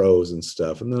with the pros and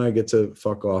stuff. And then I get to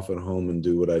fuck off at home and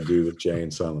do what I do with Jay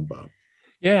and Silent Bob.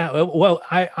 Yeah. Well,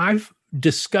 I've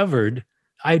discovered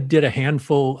I did a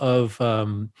handful of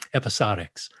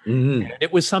episodics. Mm-hmm. And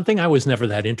it was something I was never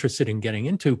that interested in getting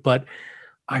into, but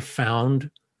I found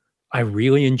I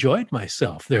really enjoyed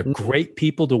myself. They're great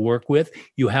people to work with.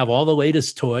 You have all the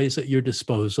latest toys at your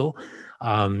disposal.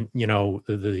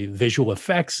 The visual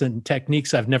effects and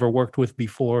techniques I've never worked with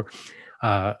before.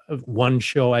 One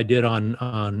show I did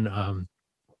on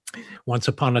Once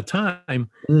Upon a Time,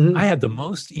 I had the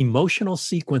most emotional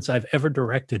sequence I've ever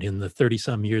directed in the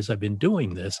 30-some years I've been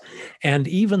doing this. And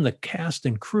even the cast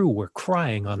and crew were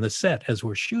crying on the set as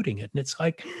we're shooting it. And it's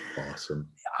like, awesome.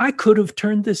 I could have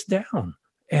turned this down.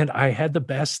 And I had the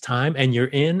best time, and you're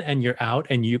in and you're out,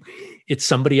 and it's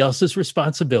somebody else's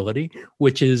responsibility,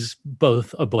 which is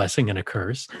both a blessing and a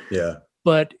curse. Yeah.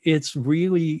 But it's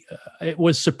really, it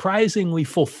was surprisingly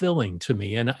fulfilling to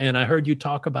me. And I heard you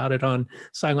talk about it on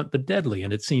Silent but Deadly,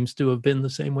 and it seems to have been the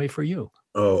same way for you.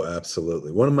 Oh,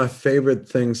 absolutely. One of my favorite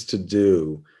things to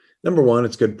do, number one,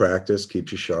 it's good practice,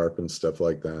 keeps you sharp and stuff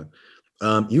like that.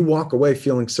 You walk away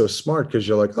feeling so smart because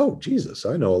you're like, oh, Jesus,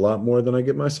 I know a lot more than I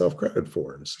give myself credit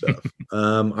for and stuff.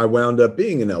 I wound up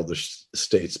being an elder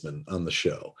statesman on the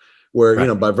show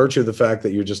where, by virtue of the fact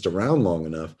that you're just around long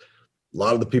enough, a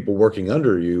lot of the people working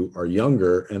under you are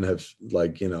younger and have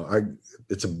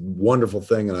it's a wonderful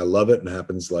thing. And I love it. And it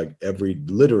happens like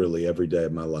literally every day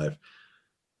of my life.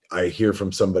 I hear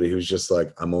from somebody who's just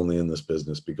like, I'm only in this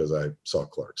business because I saw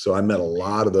Clark. So I met a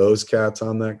lot of those cats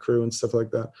on that crew and stuff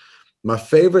like that. My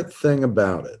favorite thing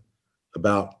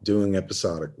about doing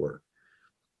episodic work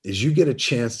is you get a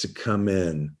chance to come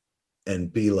in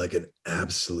and be like an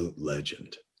absolute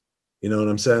legend. You know what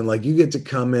I'm saying? Like you get to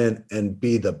come in and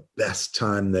be the best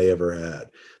time they ever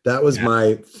had. That was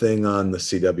my thing on the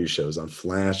CW shows, on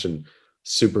Flash and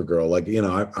Supergirl. Like,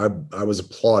 I was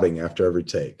applauding after every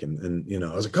take and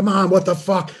I was like, come on, what the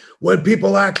fuck? When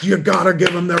people act, you gotta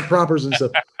give them their propers and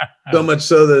stuff. So much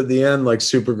so that at the end, like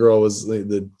Supergirl was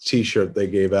the t-shirt they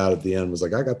gave out at the end was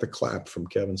like, I got the clap from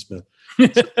Kevin Smith.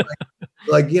 So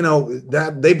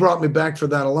that they brought me back for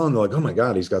that alone. They're like, oh my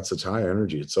God, he's got such high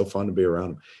energy. It's so fun to be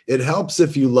around him. It helps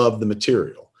if you love the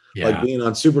material. Yeah. Like being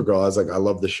on Supergirl, I was like, I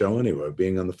love the show anyway.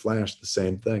 Being on the Flash, the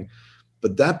same thing.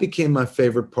 But that became my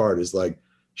favorite part, is like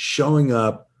showing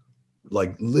up,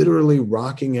 like literally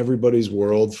rocking everybody's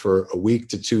world for a week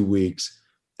to 2 weeks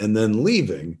and then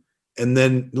leaving. And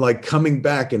then like coming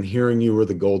back and hearing you were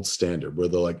the gold standard, where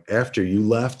they're like, after you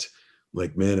left,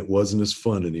 like, man, it wasn't as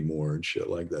fun anymore and shit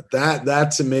like that.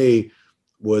 That to me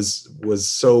was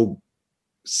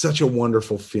such a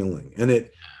wonderful feeling. And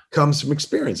it comes from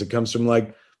experience. It comes from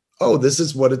like, oh, this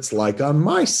is what it's like on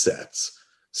my sets.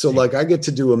 So like I get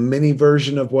to do a mini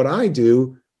version of what I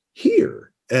do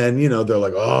here. And, they're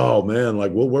like, oh man,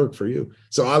 like we'll work for you.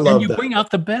 So I love and you that. bring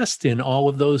out the best in all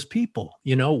of those people,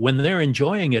 when they're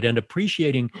enjoying it and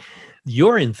appreciating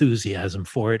your enthusiasm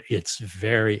for it.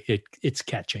 It's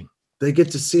catching. They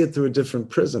get to see it through a different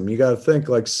prism. You got to think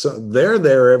like, so they're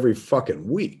there every fucking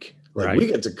week. Like Right. we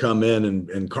get to come in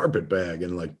and carpet bag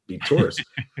and like be tourists.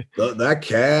 That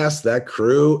cast, that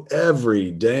crew,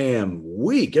 every damn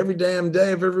week, every damn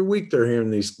day of every week, they're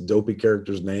hearing these dopey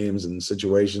characters' names and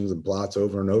situations and plots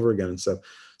over and over again and stuff.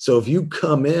 So if you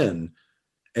come in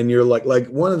and you're like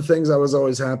one of the things I was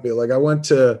always happy, like I went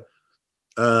to,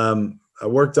 I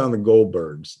worked on the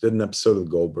Goldbergs, did an episode of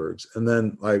the Goldbergs. And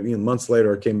then months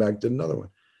later, I came back, did another one.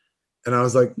 And I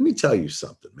was like, let me tell you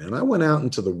something, man. I went out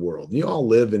into the world and you all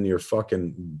live in your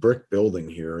fucking brick building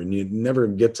here and you never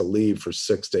get to leave for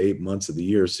 6 to 8 months of the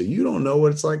year. So you don't know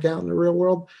what it's like out in the real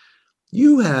world.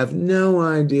 You have no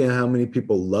idea how many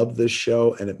people love this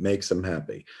show and it makes them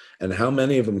happy. And how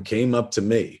many of them came up to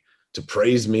me to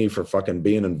praise me for fucking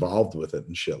being involved with it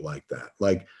and shit like that.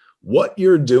 Like, what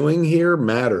you're doing here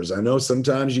matters. I know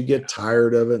sometimes you get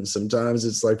tired of it and sometimes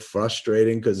it's like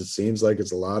frustrating because it seems like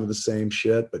it's a lot of the same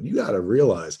shit, but you got to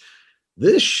realize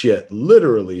this shit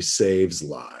literally saves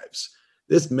lives.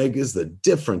 This is the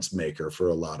difference maker for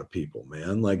a lot of people,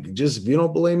 man. Like, just if you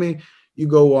don't believe me, you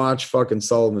go watch fucking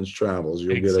Sullivan's Travels.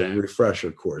 You'll get a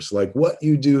refresher course. Like, what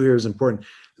you do here is important.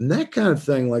 And that kind of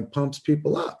thing like pumps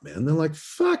people up, man. They're like,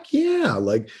 fuck yeah.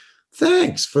 Like,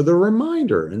 thanks for the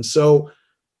reminder. And so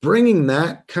bringing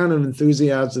that kind of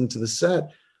enthusiasm to the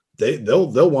set, they'll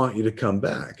want you to come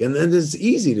back. And then it's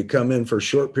easy to come in for a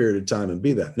short period of time and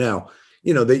be that. Now,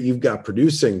 that you've got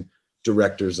producing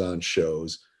directors on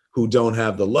shows who don't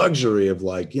have the luxury of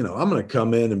like, I'm going to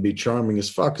come in and be charming as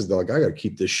fuck because they're like, I got to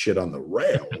keep this shit on the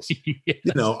rails. Yes.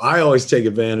 I always take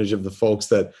advantage of the folks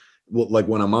that, like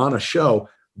when I'm on a show,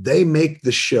 they make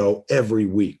the show every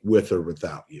week with or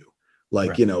without you.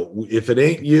 Like, right. If it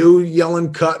ain't you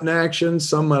yelling cut in action,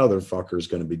 some other fucker is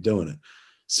going to be doing it.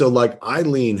 So like, I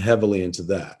lean heavily into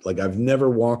that. Like, I've never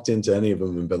walked into any of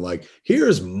them and been like,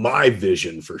 here's my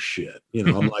vision for shit.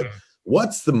 I'm like,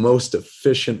 what's the most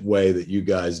efficient way that you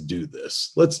guys do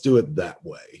this? Let's do it that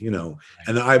way,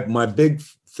 And my big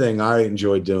thing I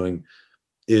enjoy doing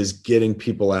is getting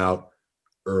people out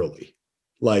early.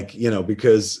 Like,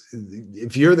 because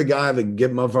if you're the guy that can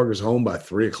get motherfuckers home by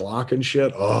 3:00 and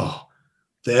shit,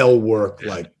 they'll work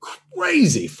like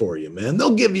crazy for you, man.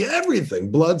 They'll give you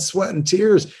everything, blood, sweat, and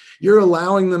tears. You're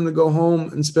allowing them to go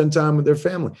home and spend time with their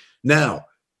family. Now,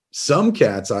 some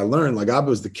cats I learned, like I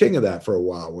was the king of that for a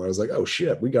while, where I was like, oh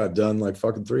shit, we got done like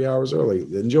fucking 3 hours early.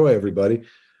 Enjoy, everybody.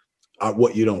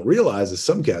 What you don't realize is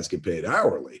some cats get paid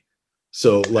hourly.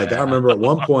 So like, I remember at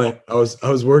one point I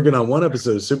was working on one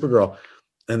episode of Supergirl,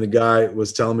 and the guy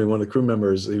was telling me, one of the crew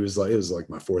members, he was like, it was like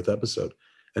my 4th episode.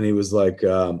 And he was like,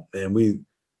 and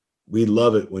we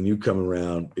love it when you come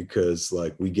around because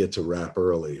like we get to wrap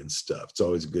early and stuff. It's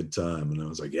always a good time. And I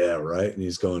was like, yeah, right. And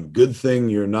he's going, good thing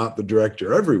you're not the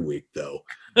director every week though.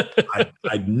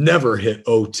 I'd never hit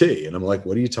OT. And I'm like,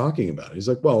 what are you talking about? He's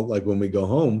like, well, like when we go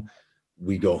home.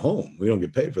 We don't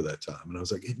get paid for that time. And I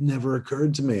was like, it never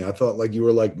occurred to me. I thought like you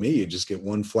were like me, you just get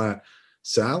one flat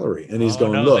salary. And he's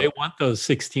going, look, they want those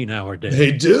 16-hour days.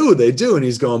 They do. And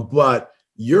he's going, but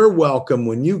you're welcome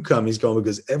when you come. He's going,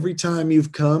 because every time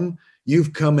you've come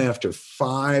after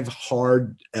 5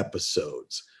 hard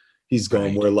episodes. He's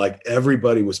going, where like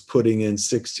everybody was putting in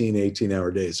 16, 18-hour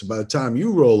days. So by the time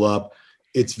you roll up,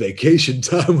 it's vacation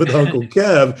time with Uncle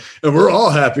Kev, and we're all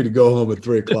happy to go home at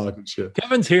 3:00 and shit.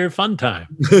 Kevin's here, fun time.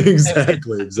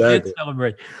 Exactly.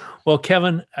 Celebrate. Well,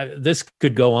 Kevin, this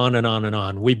could go on and on and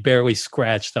on. We barely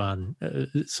scratched on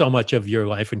so much of your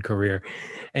life and career.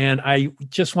 And I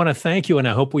just want to thank you, and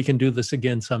I hope we can do this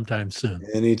again sometime soon.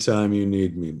 Anytime you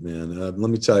need me, man. Let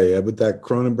me tell you, with that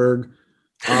Cronenberg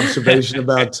observation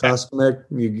about Tuskmick,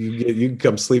 you can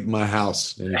come sleep in my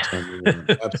house anytime you want.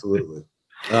 Absolutely.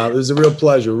 It was a real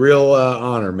pleasure, real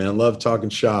honor, man. Love talking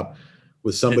shop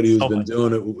with somebody who's been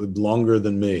doing it longer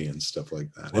than me and stuff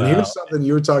like that. And here's something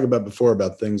you were talking about before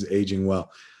about things aging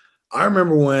well. I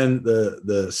remember when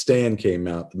the Stand came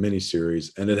out, the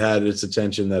miniseries, and it had its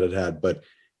attention that it had, but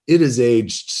it has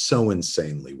aged so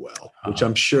insanely well, which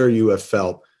I'm sure you have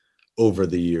felt over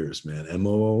the years, man.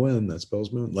 MOON, that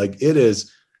spells moon. Like, it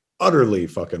is utterly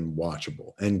fucking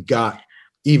watchable and got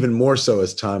even more so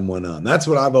as time went on. That's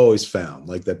what I've always found,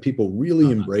 like that people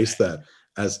really embraced that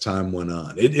as time went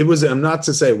on. It was, I'm not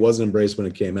to say it wasn't embraced when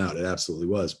it came out. It absolutely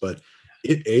was, but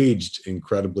it aged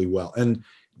incredibly well. And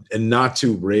not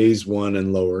to raise one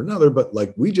and lower another, but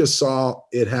like we just saw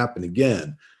it happen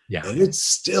again. Yeah. And it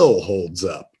still holds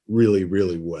up really,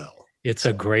 really well. It's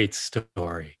a great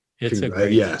story. It's a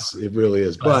great yes, story. it really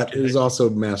is. But it is also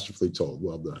masterfully told.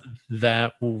 Well done.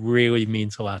 That really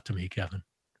means a lot to me, Kevin.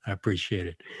 I appreciate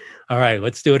it. All right,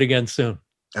 let's do it again soon.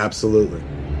 Absolutely.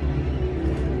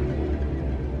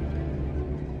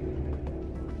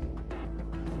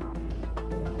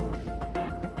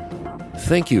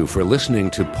 Thank you for listening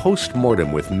to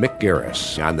Postmortem with Mick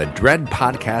Garris on the Dread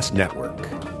Podcast Network.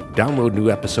 Download new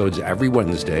episodes every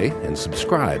Wednesday and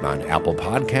subscribe on Apple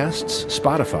Podcasts,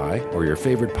 Spotify, or your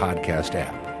favorite podcast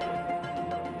app.